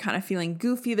up. Like they're kind of feeling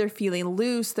goofy. They're feeling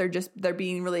loose. They're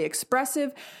being really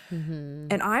expressive. Mm-hmm.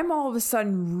 And I'm all of a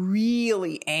sudden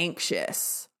really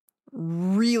anxious.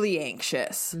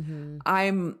 Mm-hmm.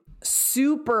 I'm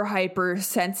super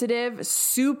hypersensitive,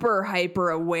 super hyper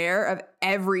aware of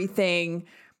everything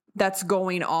that's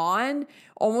going on,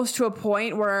 almost to a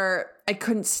point where I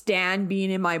couldn't stand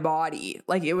being in my body.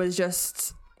 Like it was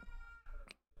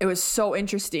so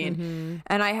interesting. Mm-hmm.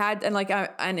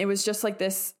 And it was just like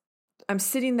this, I'm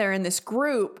sitting there in this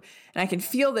group and I can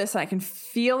feel this and I can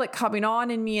feel it coming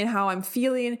on in me and how I'm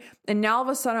feeling. And now all of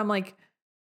a sudden I'm like,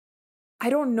 I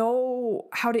don't know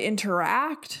how to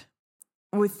interact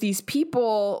with these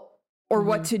people or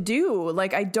what to do.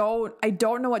 Like, I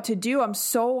don't know what to do. I'm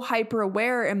so hyper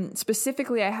aware. And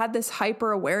specifically, I had this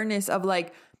hyper awareness of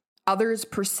like others'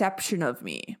 perception of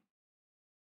me.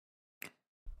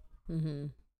 Mm-hmm.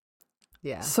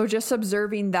 Yeah. So just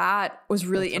observing that was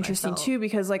really interesting too,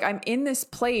 because like I'm in this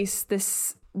place,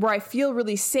 where I feel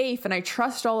really safe and I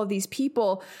trust all of these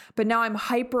people, but now I'm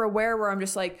hyper aware where I'm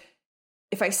just like,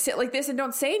 if I sit like this and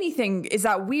don't say anything, is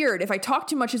that weird? If I talk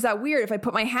too much, is that weird? If I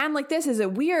put my hand like this, is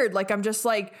it weird? Like, I'm just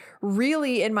like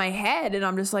really in my head and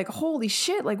I'm just like, holy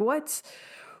shit, like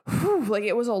like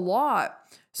it was a lot.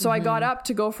 So I got up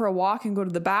to go for a walk and go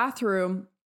to the bathroom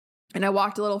and I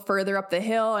walked a little further up the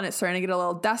hill and it's starting to get a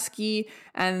little dusky.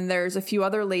 And there's a few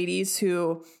other ladies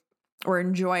who were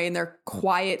enjoying their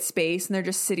quiet space and they're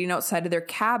just sitting outside of their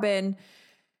cabin.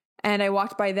 And I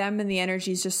walked by them and the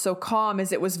energy is just so calm,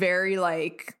 as it was very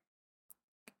like,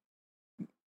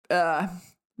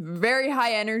 very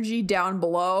high energy down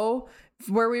below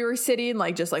where we were sitting,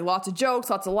 like just like lots of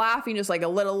jokes, lots of laughing, just like a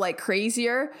little like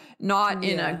crazier, not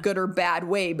in a good or bad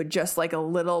way, but just like a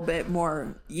little bit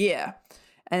more. Yeah.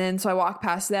 And then so I walked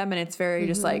past them and it's very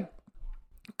just like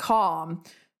calm.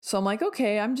 So I'm like,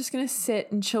 okay, I'm just going to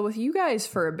sit and chill with you guys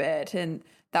for a bit. And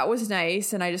that was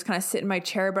nice. And I just kind of sit in my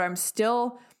chair, but I'm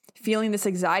still feeling this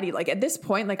anxiety. Like at this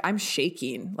point, like I'm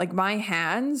shaking, like my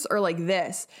hands are like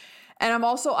this. And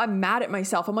I'm mad at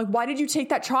myself. I'm like, why did you take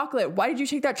that chocolate? Why did you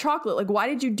take that chocolate? Like, why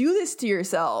did you do this to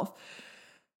yourself?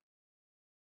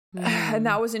 And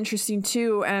that was interesting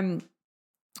too. And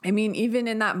I mean, even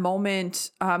in that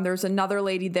moment, there's another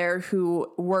lady there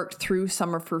who worked through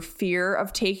some of her fear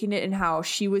of taking it and how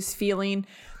she was feeling.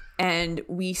 And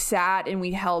we sat and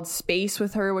we held space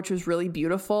with her, which was really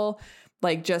beautiful,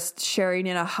 like just sharing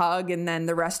in a hug. And then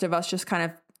the rest of us just kind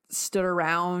of stood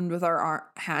around with our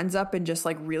hands up and just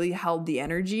like really held the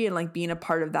energy, and like being a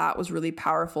part of that was really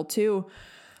powerful too.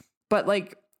 But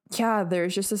like, yeah,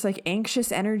 there's just this like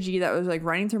anxious energy that was like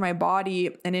running through my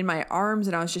body and in my arms,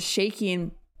 and I was just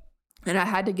shaking, and I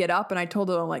had to get up, and I told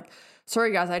them, I'm like,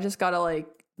 sorry guys, I just gotta like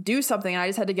do something. And I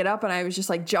just had to get up, and I was just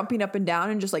like jumping up and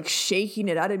down and just like shaking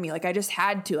it out of me. Like I just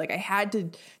had to, like I had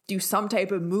to do some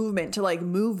type of movement to like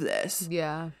move this.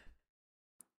 Yeah.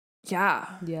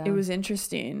 It was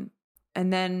interesting.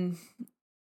 And then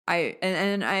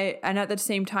and at the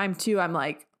same time too, I'm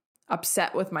like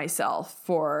upset with myself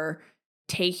for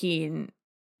taking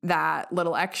that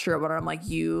little extra, but I'm like,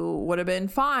 you would have been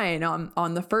fine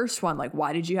on the first one. Like,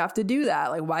 why did you have to do that?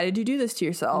 Like, why did you do this to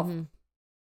yourself?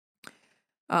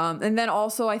 And then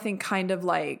also I think kind of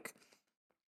like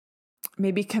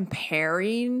maybe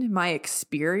comparing my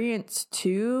experience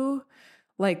to,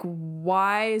 like,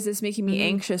 why is this making me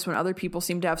anxious when other people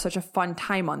seem to have such a fun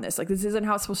time on this? Like, this isn't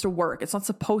how it's supposed to work. It's not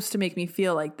supposed to make me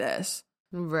feel like this.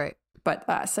 Right. But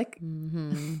it's like,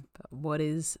 but what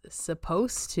is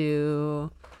supposed to?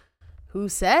 Who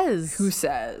says? Who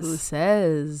says? Who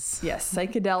says? Yes,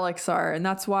 psychedelics are, and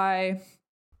that's why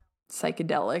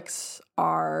psychedelics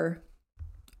are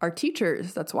our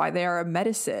teachers. That's why they are a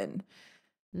medicine.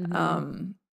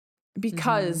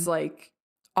 Because like,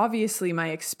 obviously my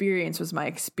experience was my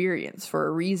experience for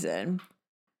a reason.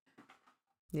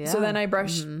 Yeah. So then I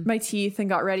brushed my teeth and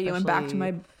got ready and went back to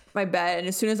my bed. And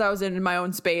as soon as I was in my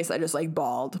own space, I just like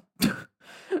bawled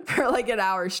for like an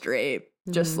hour straight.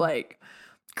 Just like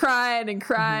cried and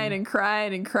cried and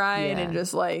cried and cried and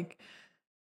just like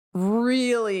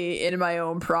really in my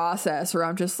own process where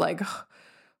I'm just like,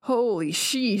 holy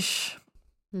sheesh.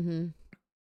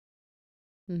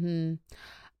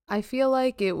 I feel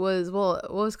like it was, well,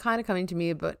 it was kind of coming to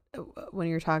me, but when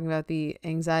you're talking about the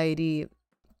anxiety,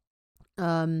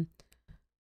 and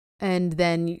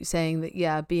then you saying that,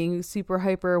 yeah, being super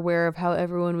hyper aware of how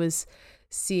everyone was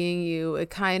seeing you, it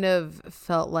kind of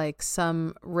felt like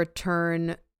some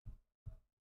return,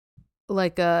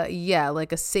 like a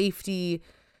safety,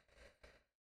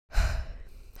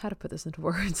 how to put this into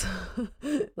words,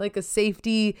 like a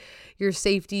safety, your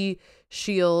safety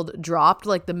shield dropped,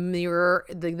 like the mirror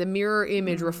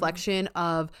image reflection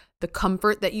of the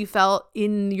comfort that you felt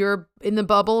in the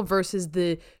bubble versus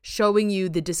the showing you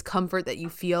the discomfort that you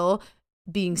feel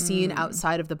being seen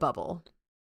outside of the bubble.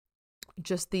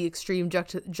 Just the extreme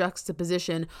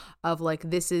juxtaposition of like,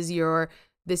 this is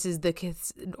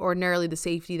ordinarily the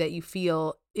safety that you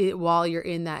feel while you're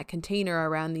in that container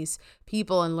around these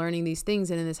people and learning these things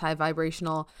and in this high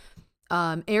vibrational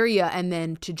area, and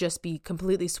then to just be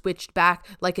completely switched back,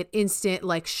 like an instant,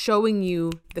 like showing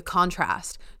you the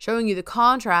contrast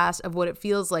of what it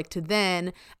feels like to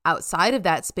then outside of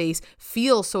that space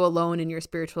feel so alone in your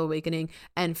spiritual awakening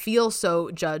and feel so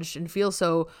judged and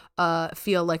feel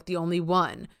like the only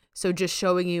one. So just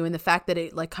showing you, and the fact that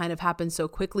it like kind of happens so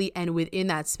quickly, and within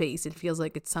that space, it feels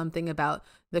like it's something about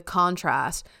the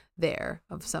contrast there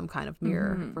of some kind of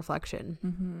mirror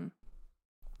reflection.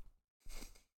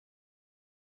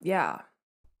 Yeah,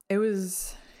 it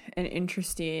was an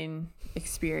interesting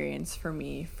experience for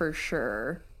me, for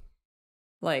sure.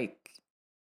 Like,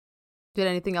 did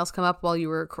anything else come up while you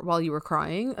were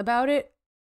crying about it?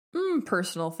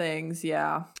 Personal things,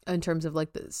 yeah. In terms of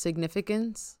like the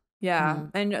significance? Yeah.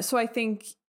 And so I think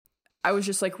I was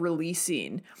just like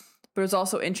releasing, but it was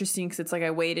also interesting because it's like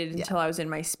I waited until I was in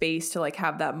my space to like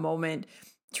have that moment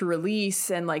to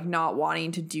release, and like not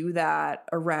wanting to do that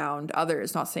around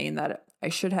others. Not saying that I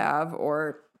should have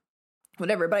or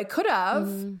whatever, but I could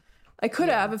have. I could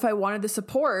have if I wanted the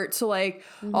support. So like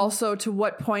also, to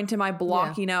what point am I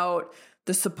blocking out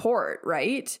the support,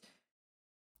 right?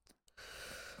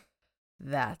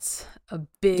 That's a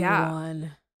big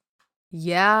one.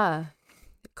 Yeah.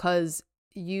 Because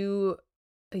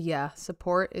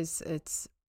support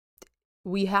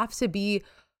we have to be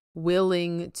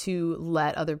willing to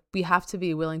let other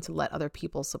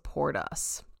people support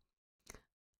us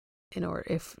in order,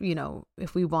 if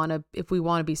we want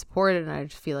to be supported. And I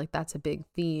just feel like that's a big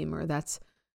theme, or that's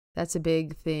a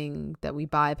big thing that we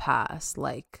bypass.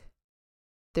 Like,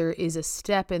 there is a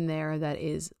step in there that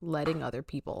is letting other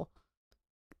people,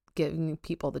 giving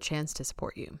people the chance to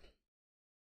support you.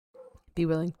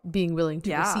 Being willing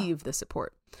to receive the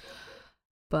support.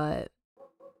 But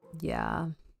yeah.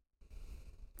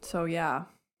 So yeah,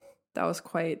 that was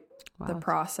quite the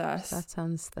process.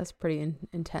 That's pretty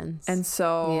intense. And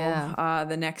so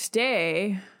the next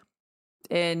day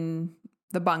in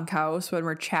the bunkhouse, when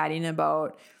we're chatting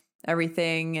about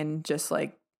everything and just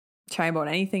like chatting about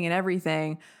anything and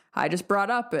everything, I just brought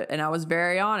up it and I was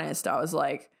very honest. I was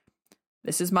like,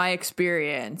 this is my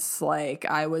experience. Like,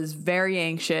 I was very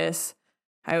anxious.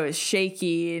 I was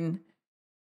shaking.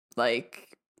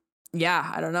 Like,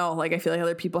 yeah, I don't know. Like, I feel like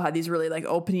other people had these really like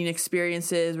opening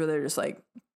experiences where they're just like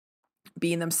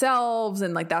being themselves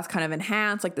and like that's kind of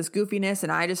enhanced, like this goofiness.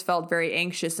 And I just felt very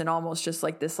anxious and almost just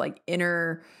like this like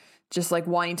inner, just like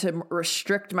wanting to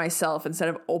restrict myself instead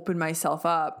of open myself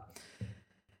up.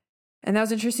 And that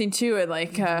was interesting too. And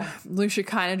like Lucia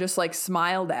kind of just like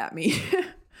smiled at me.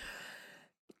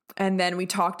 And then we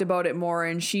talked about it more,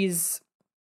 and she has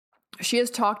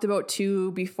talked about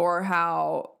too before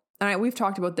how, and we've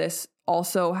talked about this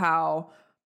also, how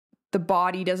the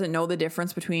body doesn't know the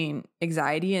difference between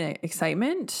anxiety and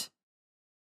excitement.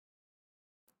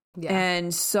 Yeah.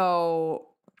 And so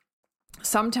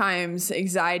sometimes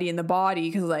anxiety in the body,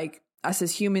 because like us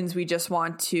as humans, we just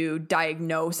want to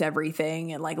diagnose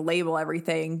everything and like label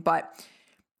everything. But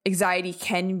anxiety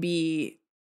can be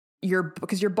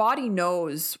because your body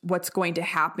knows what's going to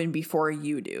happen before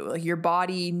you do. Like your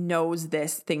body knows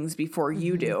things before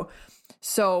you do.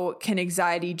 So can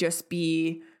anxiety just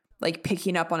be like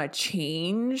picking up on a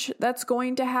change that's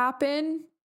going to happen,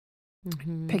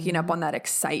 picking up on that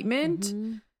excitement?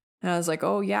 And I was like,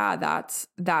 oh yeah, that's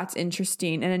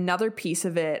interesting. And another piece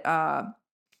of it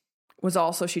was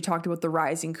also, she talked about the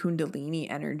rising Kundalini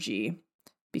energy,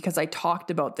 because I talked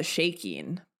about the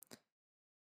shaking.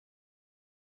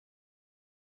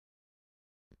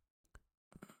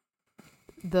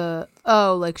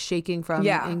 Like shaking from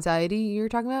anxiety you're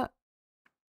talking about?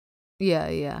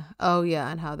 Yeah. Oh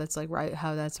yeah, and how that's like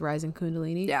how that's rising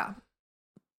Kundalini. Yeah.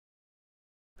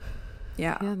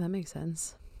 Yeah, that makes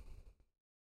sense.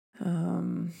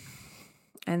 And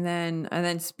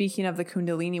then speaking of the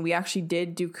Kundalini, we actually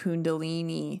did do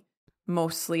Kundalini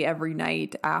mostly every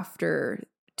night after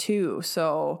too.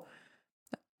 So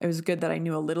it was good that I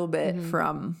knew a little bit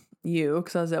from you,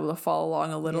 because I was able to follow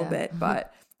along a little bit.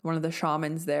 But one of the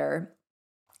shamans there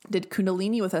did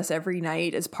Kundalini with us every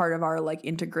night as part of our like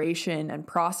integration and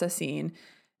processing.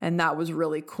 And that was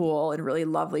really cool and really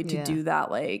lovely to do that,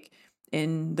 like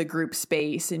in the group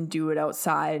space, and do it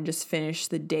outside and just finish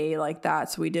the day like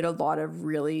that. So we did a lot of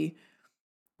really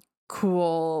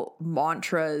cool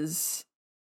mantras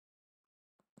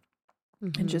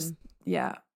and just,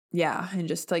 and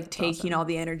just like taking all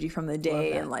the energy from the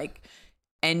day and like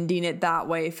ending it that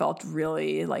way felt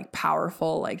really like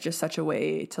powerful, like just such a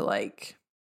way to like,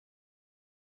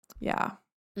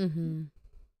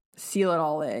 seal it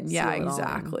all in.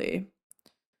 Exactly.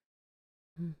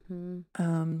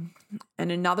 And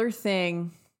another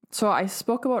thing, so I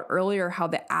spoke about earlier how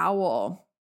the owl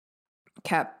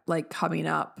kept like coming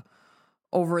up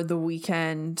over the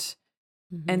weekend.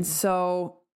 And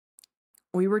so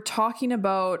we were talking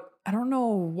about, I don't know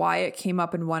why it came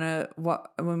up in when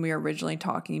we were originally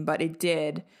talking, but it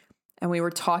did. And we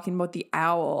were talking about the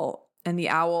owl and the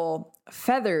owl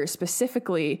feather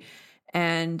specifically.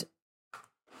 And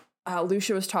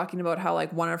Lucia was talking about how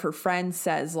like one of her friends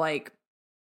says like,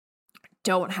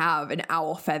 don't have an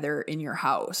owl feather in your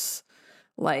house.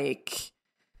 Like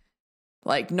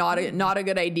not a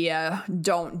good idea.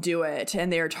 Don't do it.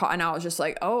 And they were and I was just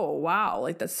like, oh wow,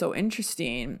 like that's so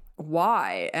interesting.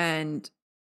 Why? And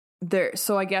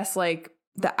so I guess like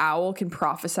the owl can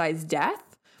prophesize death.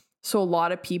 So a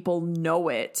lot of people know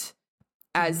it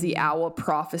as the owl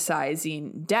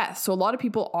prophesizing death. So a lot of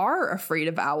people are afraid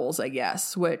of owls, I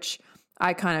guess, which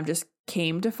I kind of just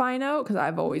came to find out because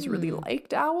I've always really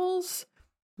liked owls.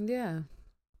 Yeah.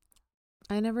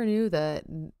 I never knew that.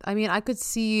 I mean, I could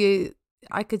see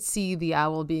the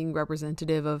owl being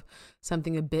representative of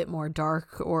something a bit more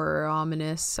dark or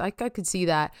ominous. I could see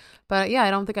that. But yeah,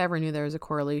 I don't think I ever knew there was a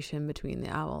correlation between the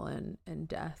owl and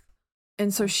death.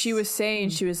 And so she was saying,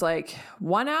 she was like,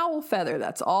 one owl feather,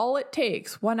 that's all it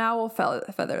takes. One owl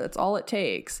feather, that's all it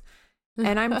takes.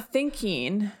 And I'm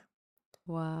thinking,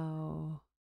 wow,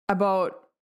 about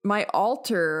my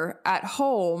altar at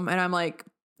home. And I'm like,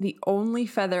 the only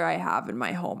feather I have in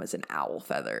my home is an owl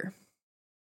feather.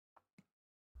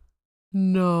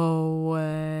 No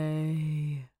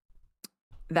way.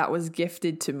 That was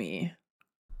gifted to me.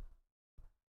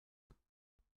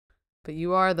 But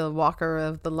you are the walker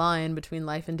of the line between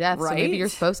life and death, so maybe you're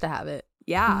Right? supposed to have it.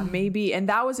 Yeah, maybe. And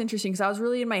that was interesting because I was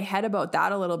really in my head about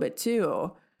that a little bit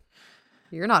too.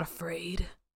 You're not afraid.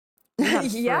 You're not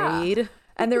Yeah. afraid.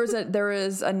 And there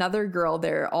was another girl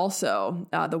there also,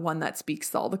 the one that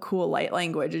speaks all the cool light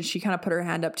language, and she kind of put her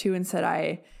hand up too and said,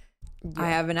 I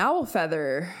have an owl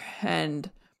feather.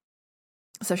 And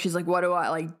so she's like, what do I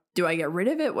like? Do I get rid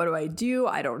of it? What do I do?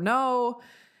 I don't know.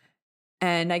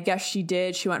 And I guess she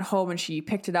did. She went home and she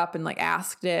picked it up and like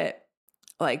asked it,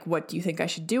 like, what do you think I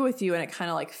should do with you? And it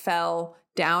kind of like fell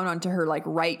down onto her like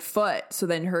right foot. So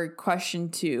then her question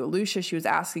to Lucia, she was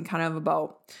asking kind of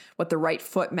about what the right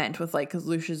foot meant with like, because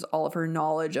Lucia's all of her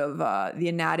knowledge of the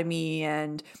anatomy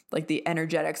and like the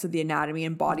energetics of the anatomy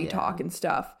and body talk and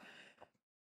stuff.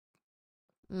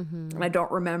 And I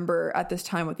don't remember at this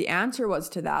time what the answer was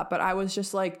to that, but I was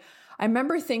just like, I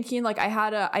remember thinking like I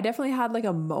definitely had like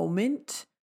a moment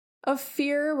of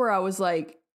fear where I was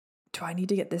like, do I need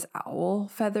to get this owl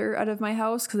feather out of my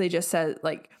house? Because they just said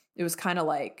like, it was kind of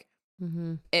like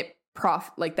like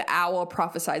the owl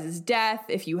prophesizes death.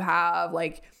 If you have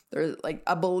like, there's like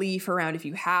a belief around if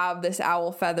you have this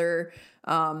owl feather,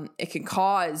 it can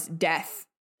cause death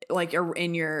like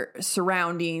in your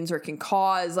surroundings, or can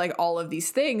cause like all of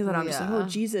these things. And I'm just like, oh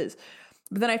Jesus.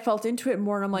 But then I felt into it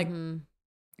more and I'm like,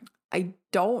 I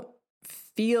don't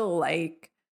feel like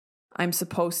I'm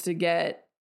supposed to get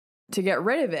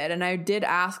rid of it. And I did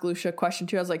ask Lucia a question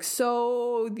too. I was like,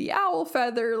 so the owl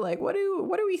feather, like, what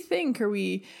do we think?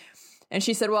 And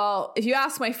she said, well, if you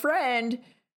ask my friend,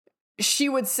 she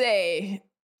would say,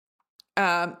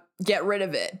 get rid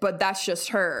of it, but that's just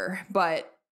her. But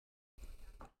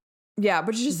yeah,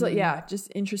 but it's just like, yeah,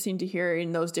 just interesting to hear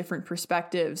in those different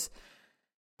perspectives.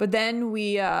 But then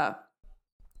we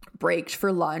braked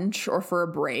for lunch or for a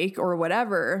break or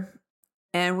whatever.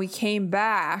 And we came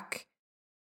back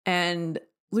and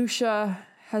Lucia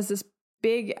has this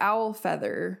big owl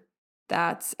feather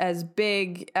that's as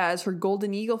big as her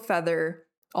golden eagle feather,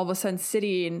 all of a sudden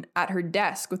sitting at her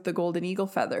desk with the golden eagle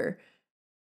feather.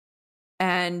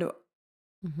 And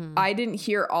I didn't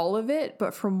hear all of it,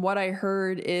 but from what I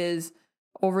heard is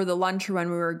over the lunch or when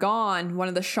we were gone, one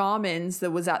of the shamans that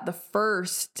was at the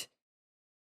first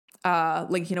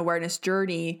Linking Awareness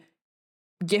journey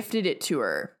gifted it to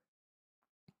her.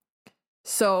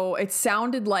 So it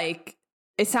sounded like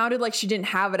she didn't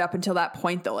have it up until that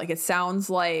point though. Like it sounds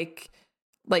like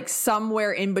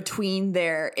somewhere in between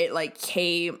there, it like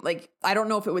came, like, I don't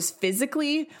know if it was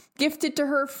physically gifted to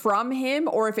her from him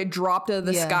or if it dropped out of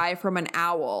the sky from an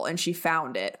owl and she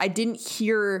found it. I didn't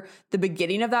hear the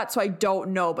beginning of that, so I don't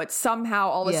know. But somehow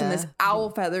all of a sudden this owl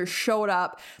feather showed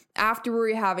up after we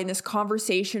were having this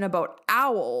conversation about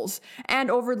owls. And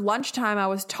over lunchtime, I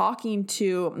was talking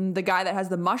to the guy that has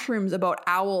the mushrooms about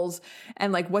owls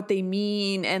and like what they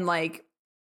mean. And like,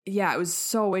 yeah, it was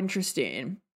so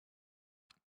interesting.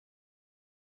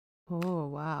 Oh,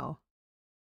 wow.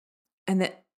 And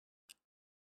that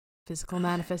physical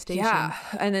manifestation. Yeah.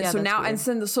 And then so now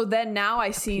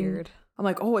I seen, I'm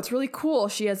like, oh, it's really cool.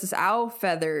 She has this owl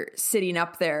feather sitting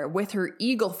up there with her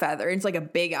eagle feather. It's like a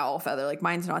big owl feather. Like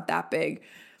mine's not that big.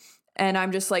 And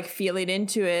I'm just like feeling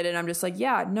into it. And I'm just like,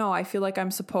 yeah, no, I feel like I'm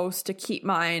supposed to keep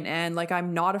mine. And like,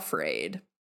 I'm not afraid.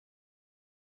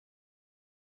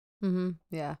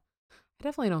 Yeah. I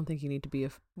definitely don't think you need to be,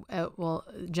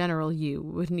 general you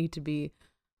would need to be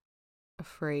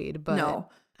afraid, but no.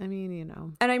 I mean, you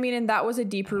know. And that was a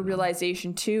deeper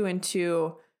realization too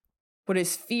into what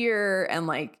is fear and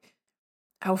like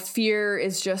how fear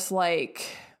is just like,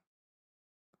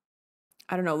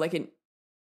 I don't know, like an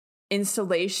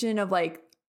installation of like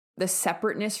the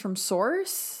separateness from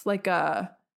source, like yeah.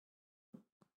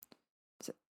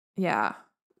 Yeah.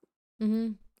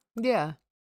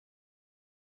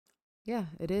 Yeah,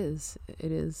 it is.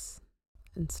 It is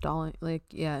installing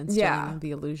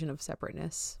the illusion of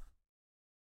separateness.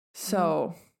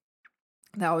 So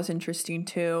that was interesting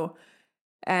too.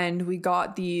 And we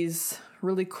got these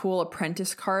really cool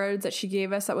apprentice cards that she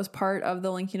gave us that was part of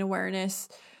the Linking Awareness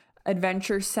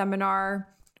Adventure Seminar,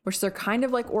 which they're kind of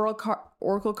like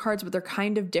oracle cards, but they're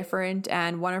kind of different.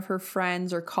 And one of her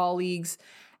friends or colleagues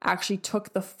actually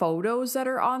took the photos that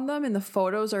are on them, and the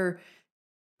photos are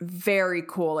very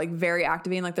cool, like very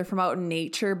activating, like they're from out in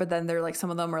nature, but then they're like, some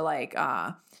of them are like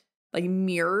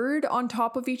mirrored on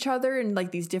top of each other and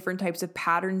like these different types of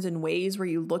patterns and ways where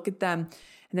you look at them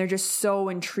and they're just so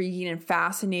intriguing and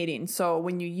fascinating. So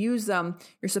when you use them,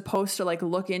 you're supposed to like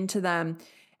look into them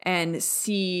and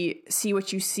see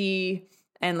what you see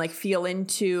and like feel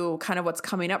into kind of what's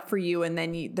coming up for you. And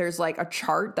then there's like a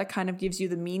chart that kind of gives you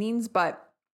the meanings, but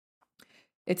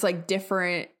it's like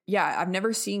different. yeah, I've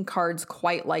never seen cards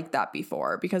quite like that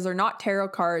before, because they're not tarot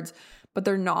cards, but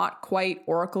they're not quite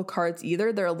oracle cards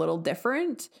either. They're a little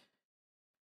different.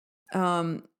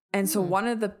 And so one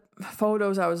of the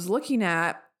photos I was looking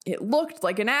at, it looked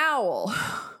like an owl.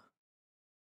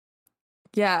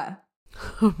 Yeah.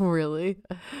 Really?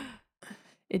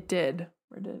 It did.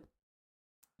 A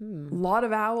lot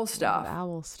of owl stuff.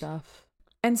 Owl stuff.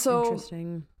 And so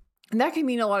Interesting. that can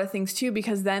mean a lot of things too,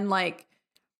 because then like,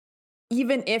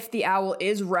 even if the owl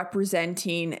is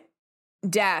representing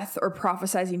death or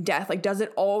prophesizing death, like, does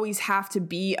it always have to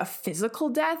be a physical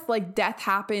death? Like, death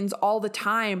happens all the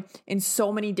time in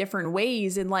so many different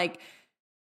ways. And like,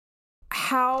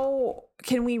 how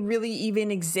can we really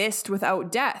even exist without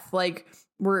death? Like,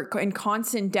 we're in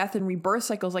constant death and rebirth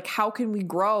cycles. Like, how can we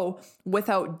grow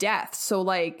without death? So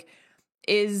like,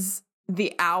 is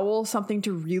the owl something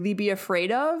to really be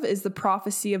afraid of? Is the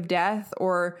prophecy of death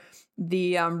or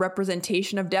the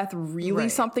representation of death really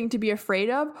something to be afraid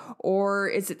of? Or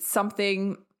is it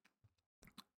something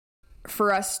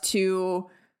for us to,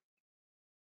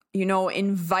 you know,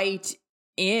 invite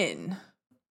in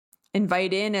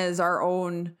as our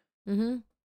own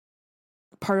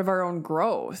part of our own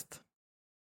growth?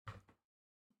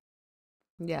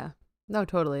 Yeah. No,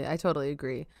 totally. I totally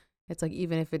agree. It's like,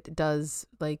 even if it does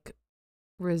like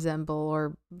resemble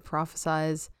or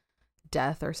prophesize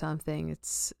death or something,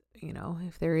 it's, you know,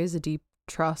 if there is a deep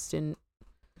trust in,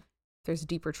 if there's a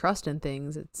deeper trust in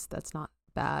things, that's not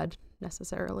bad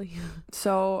necessarily.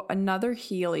 So another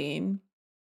healing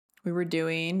we were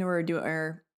doing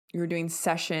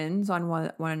sessions on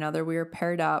one another. We were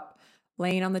paired up,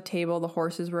 laying on the table. The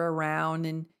horses were around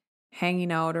and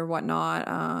hanging out or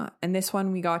whatnot. And this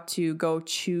one we got to go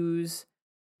choose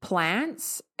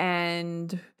plants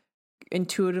and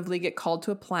intuitively get called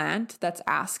to a plant that's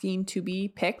asking to be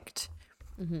picked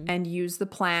and use the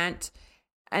plant.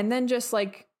 And then just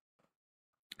like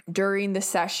during the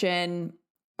session,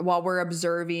 while we're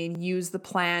observing, use the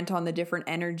plant on the different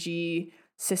energy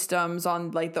systems on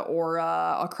like the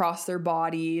aura across their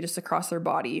body,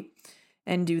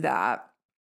 and do that.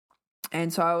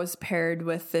 And so I was paired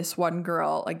with this one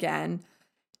girl again.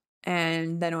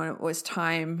 And then when it was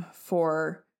time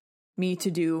for me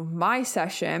to do my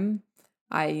session,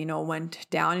 I, you know, went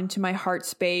down into my heart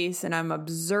space and I'm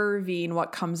observing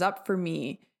what comes up for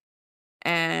me.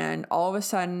 And all of a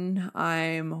sudden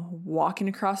I'm walking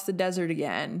across the desert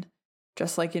again,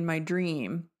 just like in my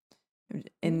dream,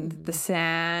 in the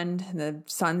sand, the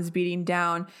sun's beating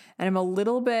down, and I'm a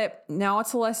little bit, now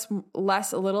it's a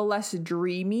little less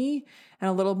dreamy and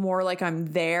a little more like I'm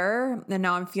there. And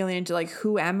now I'm feeling into like,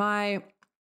 who am I?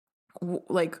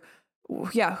 Like,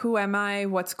 yeah, who am I?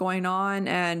 What's going on?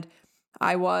 And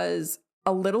I was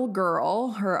a little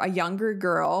girl, or a younger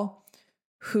girl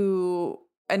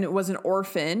and it was an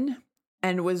orphan,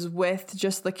 and was with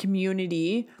just the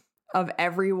community of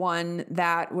everyone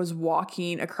that was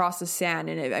walking across the sand.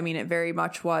 And it very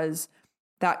much was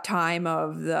that time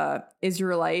of the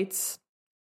Israelites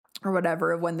or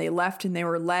whatever, when they left and they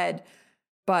were led.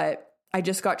 But I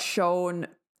just got shown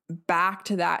back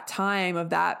to that time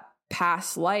of that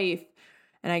past life.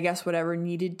 And I guess whatever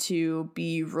needed to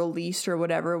be released or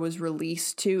whatever was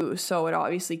released too. So it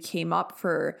obviously came up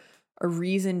for a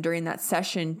reason during that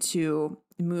session to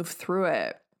move through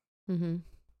it. Mm-hmm.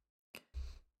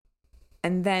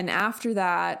 And then after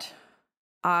that,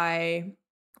 I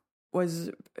was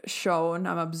shown,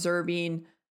 I'm observing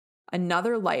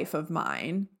another life of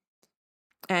mine.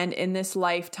 And in this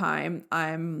lifetime,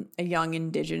 I'm a young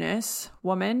Indigenous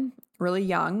woman, really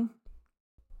young,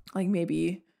 like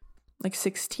maybe like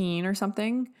 16 or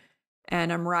something.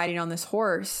 And I'm riding on this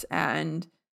horse, and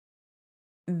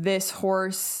this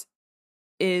horse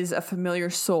is a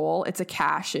familiar soul. It's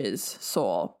Akash's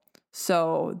soul.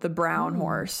 So the brown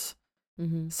horse.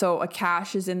 Mm-hmm. So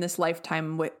Akash is in this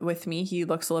lifetime with me. He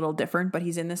looks a little different, but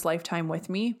he's in this lifetime with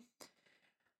me.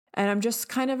 And I'm just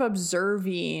kind of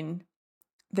observing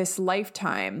this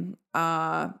lifetime.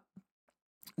 There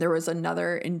was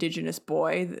another Indigenous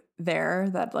boy there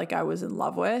that like I was in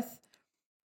love with.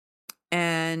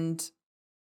 And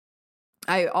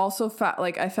I also felt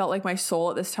like my soul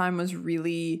at this time was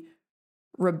really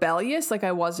rebellious. Like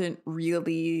I wasn't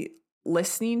really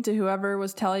listening to whoever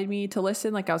was telling me to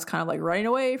listen. Like I was kind of like running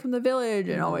away from the village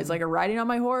and always like riding on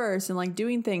my horse and like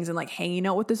doing things and like hanging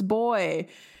out with this boy.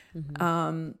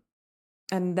 Mm-hmm.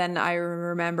 And then I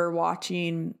remember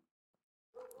watching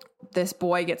this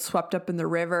boy get swept up in the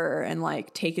river and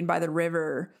like taken by the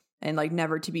river and like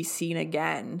never to be seen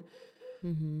again.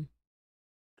 Mm-hmm.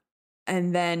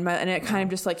 And then and it kind of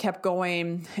just like kept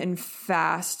going in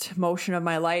fast motion of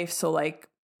my life. So like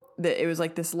it was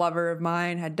like this lover of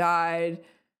mine had died.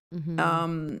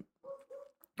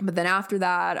 But then after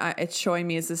that, it's showing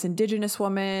me as this Indigenous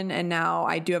woman, and now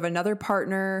I do have another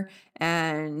partner,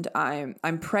 and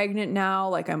I'm pregnant now.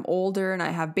 Like, I'm older and I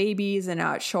have babies, and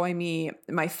now it's showing me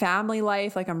my family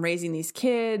life. Like, I'm raising these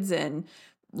kids and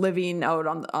living out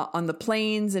on the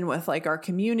plains and with like our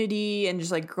community and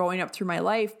just like growing up through my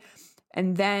life.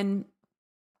 And then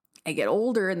I get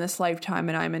older in this lifetime,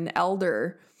 and I'm an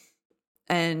elder,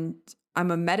 and I'm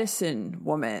a medicine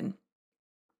woman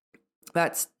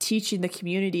that's teaching the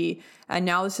community. And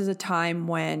now this is a time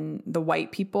when the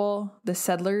white people, the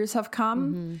settlers, have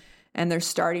come, and they're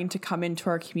starting to come into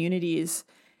our communities.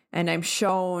 And I'm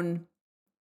shown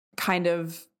kind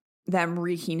of them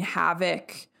wreaking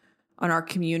havoc on our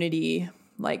community,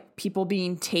 like people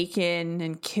being taken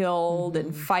and killed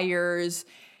and fires.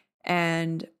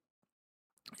 And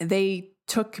they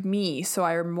took me. So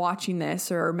I'm watching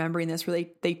this or remembering this where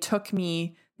they took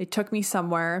me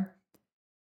somewhere,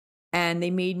 and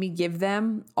they made me give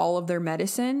them all of their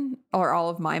medicine or all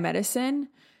of my medicine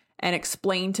and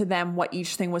explain to them what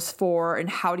each thing was for and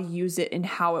how to use it and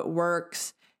how it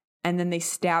works. And then they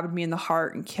stabbed me in the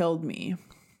heart and killed me.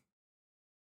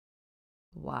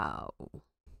 Wow.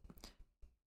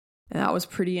 And that was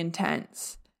pretty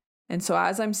intense. And so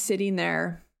as I'm sitting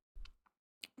there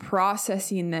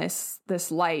processing this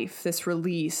life, this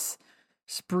release,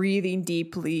 just breathing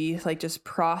deeply, like just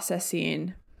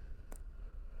processing,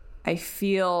 I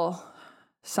feel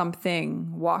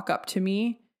something walk up to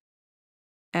me,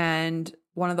 and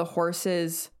one of the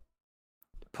horses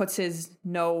puts his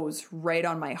nose right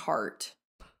on my heart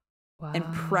and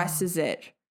presses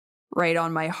it right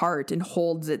on my heart and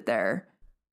holds it there.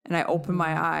 And I open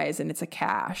my eyes, and it's a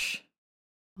Cash.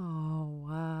 Oh,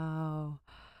 wow.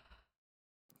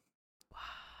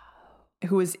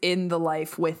 Who was in the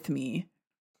life with me.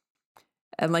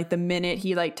 And like the minute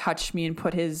he like touched me and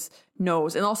put his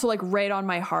nose, and also like right on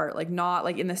my heart, like not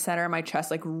like in the center of my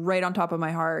chest, like right on top of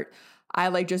my heart, I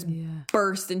like just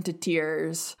burst into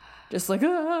tears, just like,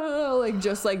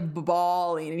 just like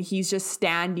bawling. And he's just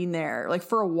standing there like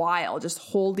for a while, just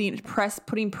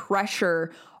putting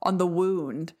pressure on the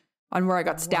wound, on where I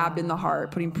got stabbed in the heart,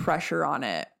 putting pressure on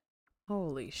it.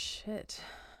 Holy shit.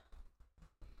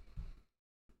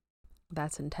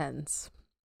 That's intense.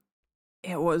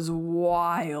 It was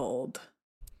wild.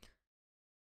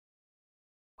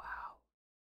 Wow.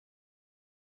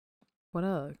 What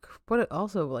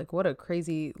a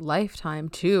crazy lifetime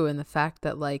too. And the fact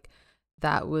that like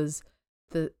that was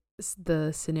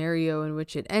the scenario in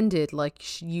which it ended,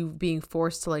 like you being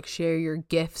forced to like share your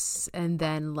gifts and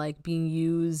then like being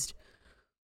used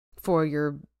for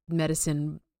your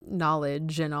medicine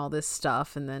knowledge and all this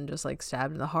stuff, and then just like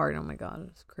stabbed in the heart. Oh my God,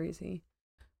 it was crazy.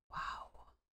 Wow.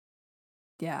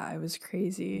 Yeah, it was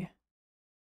crazy.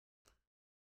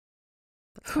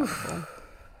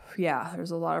 Yeah,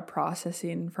 there's a lot of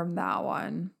processing from that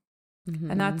one.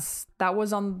 And that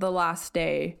was on the last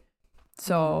day.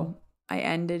 So I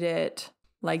ended it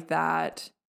like that.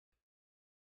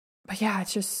 But yeah,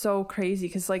 it's just so crazy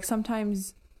because like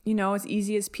sometimes, you know, it's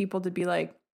easy as people to be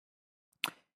like,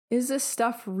 is this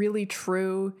stuff really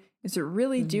true? Is it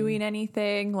really doing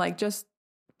anything? Like just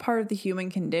part of the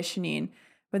human conditioning.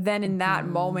 But then in that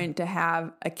moment to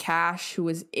have a Cash who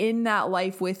was in that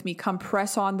life with me come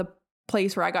press on the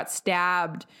place where I got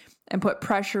stabbed and put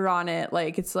pressure on it.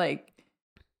 Like, it's like,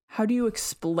 how do you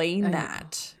explain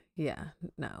that? Yeah,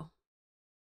 no.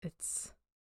 It's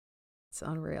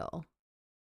unreal.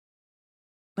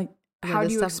 Like, how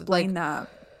do you explain that?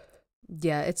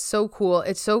 Yeah, it's so cool.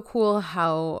 It's so cool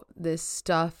how this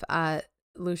stuff at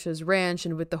Lucia's ranch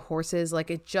and with the horses,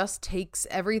 like it just takes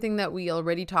everything that we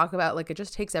already talk about, like it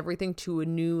just takes everything to a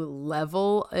new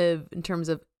level in terms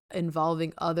of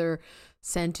involving other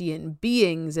sentient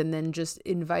beings, and then just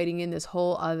inviting in this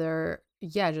whole other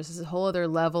just this whole other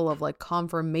level of like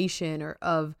confirmation or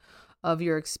of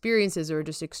your experiences, or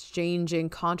just exchanging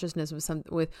consciousness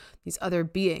with these other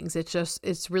beings.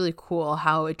 It's really cool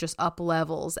how it just up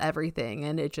levels everything,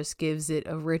 and it just gives it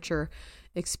a richer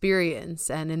experience.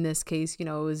 And in this case, you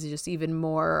know, it was just even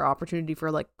more opportunity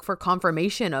for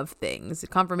confirmation of things,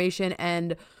 confirmation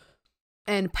and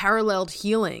paralleled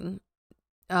healing,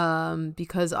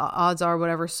 because odds are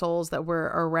whatever souls that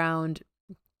were around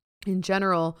in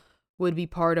general would be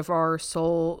part of our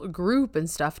soul group and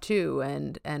stuff too,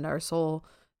 and our soul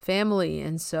family.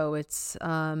 And so it's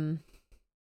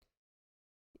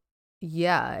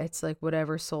it's like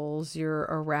whatever souls you're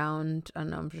around,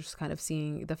 and I'm just kind of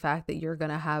seeing the fact that you're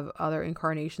gonna have other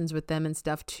incarnations with them and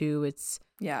stuff too. It's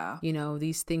you know,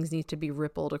 these things need to be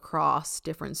rippled across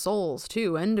different souls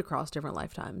too, and across different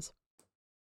lifetimes.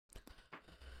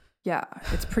 Yeah,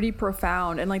 it's pretty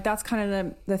profound. And like that's kind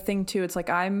of the thing too. It's like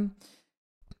I'm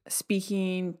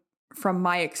speaking from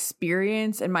my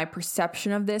experience and my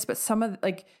perception of this, but some of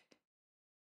like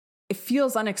it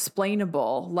feels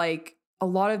unexplainable. Like a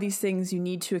lot of these things you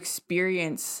need to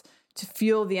experience to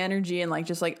feel the energy and like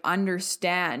just like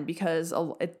understand, because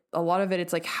a lot of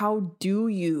it's like, how do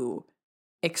you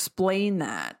explain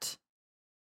that?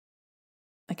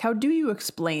 Like, how do you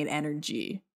explain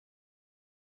energy?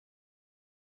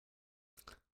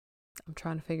 I'm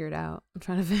trying to figure it out. I'm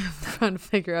trying to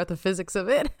figure out the physics of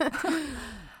it.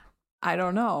 I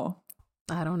don't know.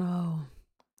 I don't know.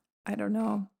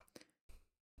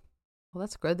 Well,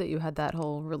 that's good that you had that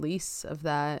whole release of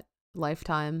that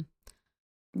lifetime.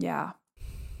 Yeah.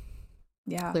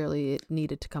 Clearly it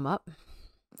needed to come up.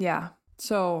 Yeah.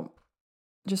 So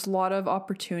just a lot of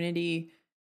opportunity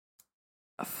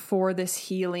for this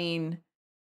healing,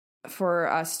 for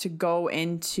us to go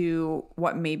into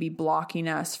what may be blocking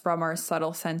us from our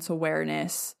subtle sense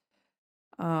awareness,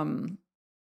 and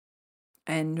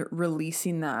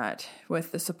releasing that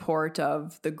with the support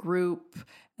of the group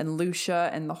and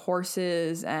Lucia and the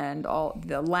horses and all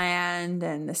the land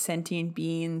and the sentient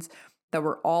beings that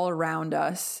were all around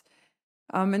us.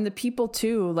 And the people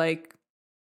too. Like,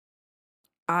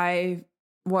 I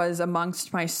was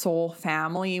amongst my soul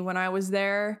family when I was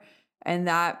there, and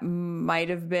that might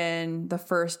have been the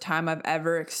first time I've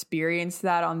ever experienced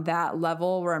that on that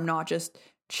level, where I'm not just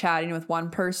chatting with one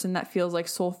person that feels like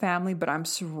soul family, but I'm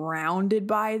surrounded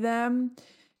by them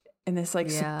in this like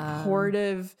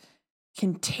supportive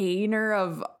container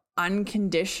of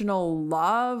unconditional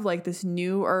love, like this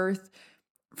new earth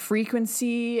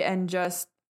frequency, and just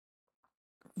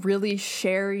really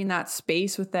sharing that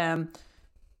space with them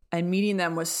and meeting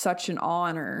them was such an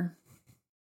honor.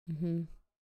 Mm-hmm.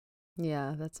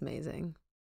 Yeah, that's amazing.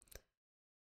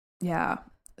 Yeah.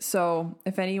 So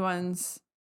if anyone's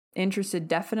interested,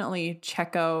 definitely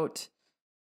check out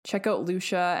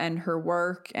Lucia and her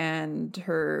work and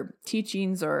her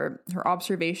teachings or her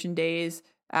observation days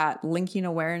at Linking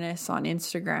Awareness on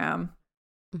Instagram.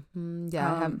 Mm-hmm.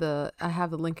 Yeah, I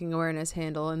have the Linking Awareness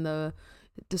handle in the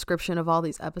description of all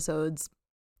these episodes.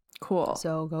 Cool.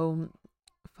 So go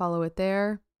follow it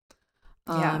there.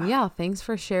 Yeah, thanks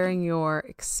for sharing your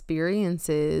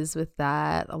experiences with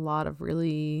that. A lot of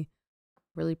really,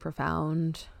 really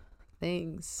profound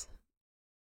things.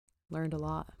 Learned a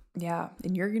lot. Yeah,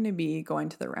 and you're going to be going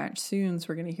to the ranch soon, so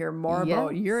we're going to hear more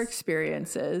about your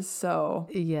experiences. So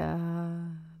yeah,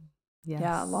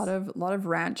 a lot of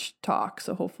ranch talk.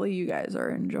 So hopefully you guys are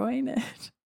enjoying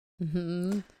it.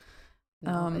 Mm-hmm.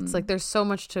 No, it's like there's so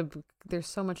much to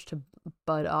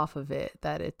bud off of it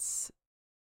that it's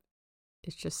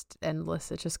just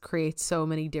endless. It just creates so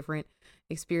many different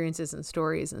experiences and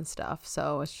stories and stuff.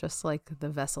 So it's just like the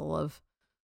vessel of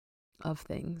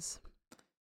things.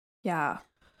 Yeah.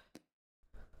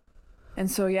 And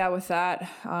so, with that,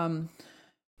 I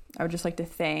would just like to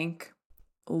thank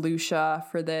Lucia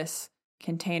for this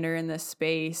container in this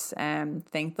space, and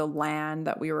thank the land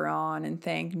that we were on, and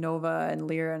thank Nova and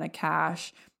Lyra and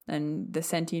Akash and the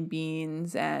sentient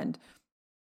beings and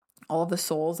all of the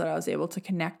souls that I was able to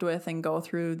connect with and go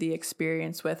through the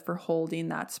experience with, for holding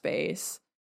that space.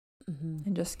 Mm-hmm.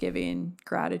 And just giving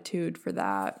gratitude for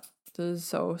that. This is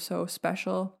so, so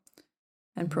special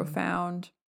and profound.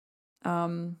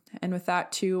 And with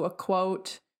that too, a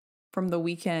quote from the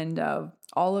weekend of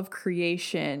 "All of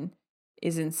creation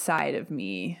is inside of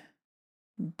me,"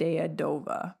 Dea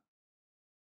Dova.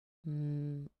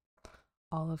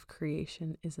 All of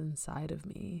creation is inside of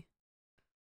me.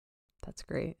 That's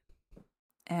great.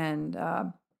 And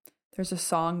there's a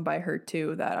song by her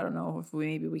too that I don't know if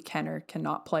maybe we can or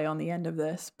cannot play on the end of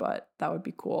this, but that would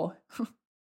be cool.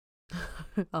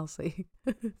 I'll see.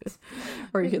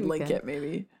 Or you could link it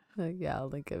maybe. Yeah, I'll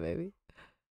link it maybe.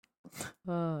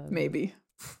 Maybe.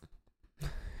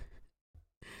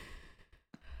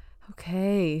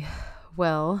 Okay.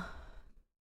 Well,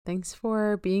 thanks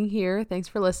for being here. Thanks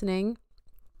for listening.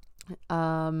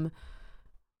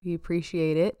 We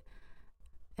appreciate it.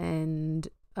 And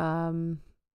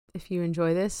if you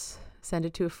enjoy this, send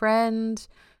it to a friend,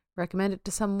 recommend it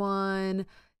to someone.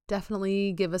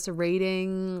 Definitely give us a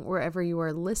rating wherever you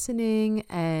are listening,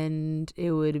 and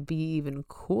it would be even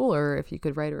cooler if you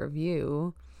could write a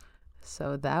review.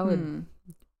 So that would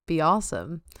be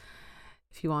awesome.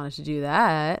 If you wanted to do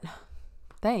that,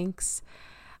 thanks.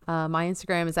 My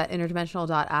Instagram is at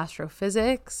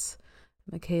interdimensional.astrophysics.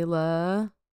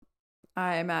 Michaela.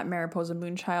 I'm at Mariposa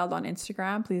Moonchild on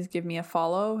Instagram. Please give me a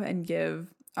follow, and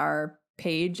give our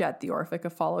page at the Orphic a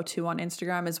follow too on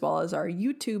Instagram, as well as our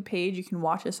YouTube page. You can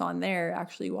watch us on there,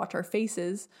 actually watch our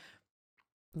faces.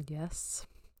 Yes.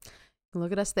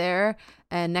 Look at us there.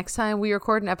 And next time we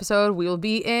record an episode, we will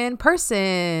be in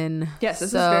person. Yes, this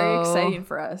is very exciting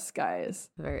for us, guys.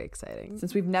 Very exciting.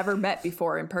 Since we've never met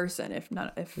before in person. If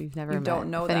we've never met. Don't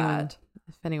know that.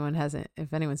 If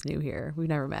anyone's new here, we've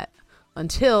never met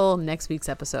until next week's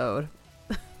episode,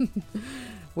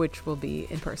 which will be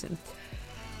in person.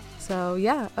 So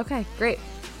yeah, okay, great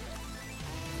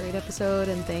episode,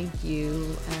 and thank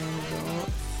you, and we'll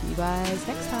see you guys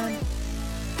next time.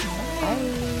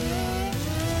 Bye.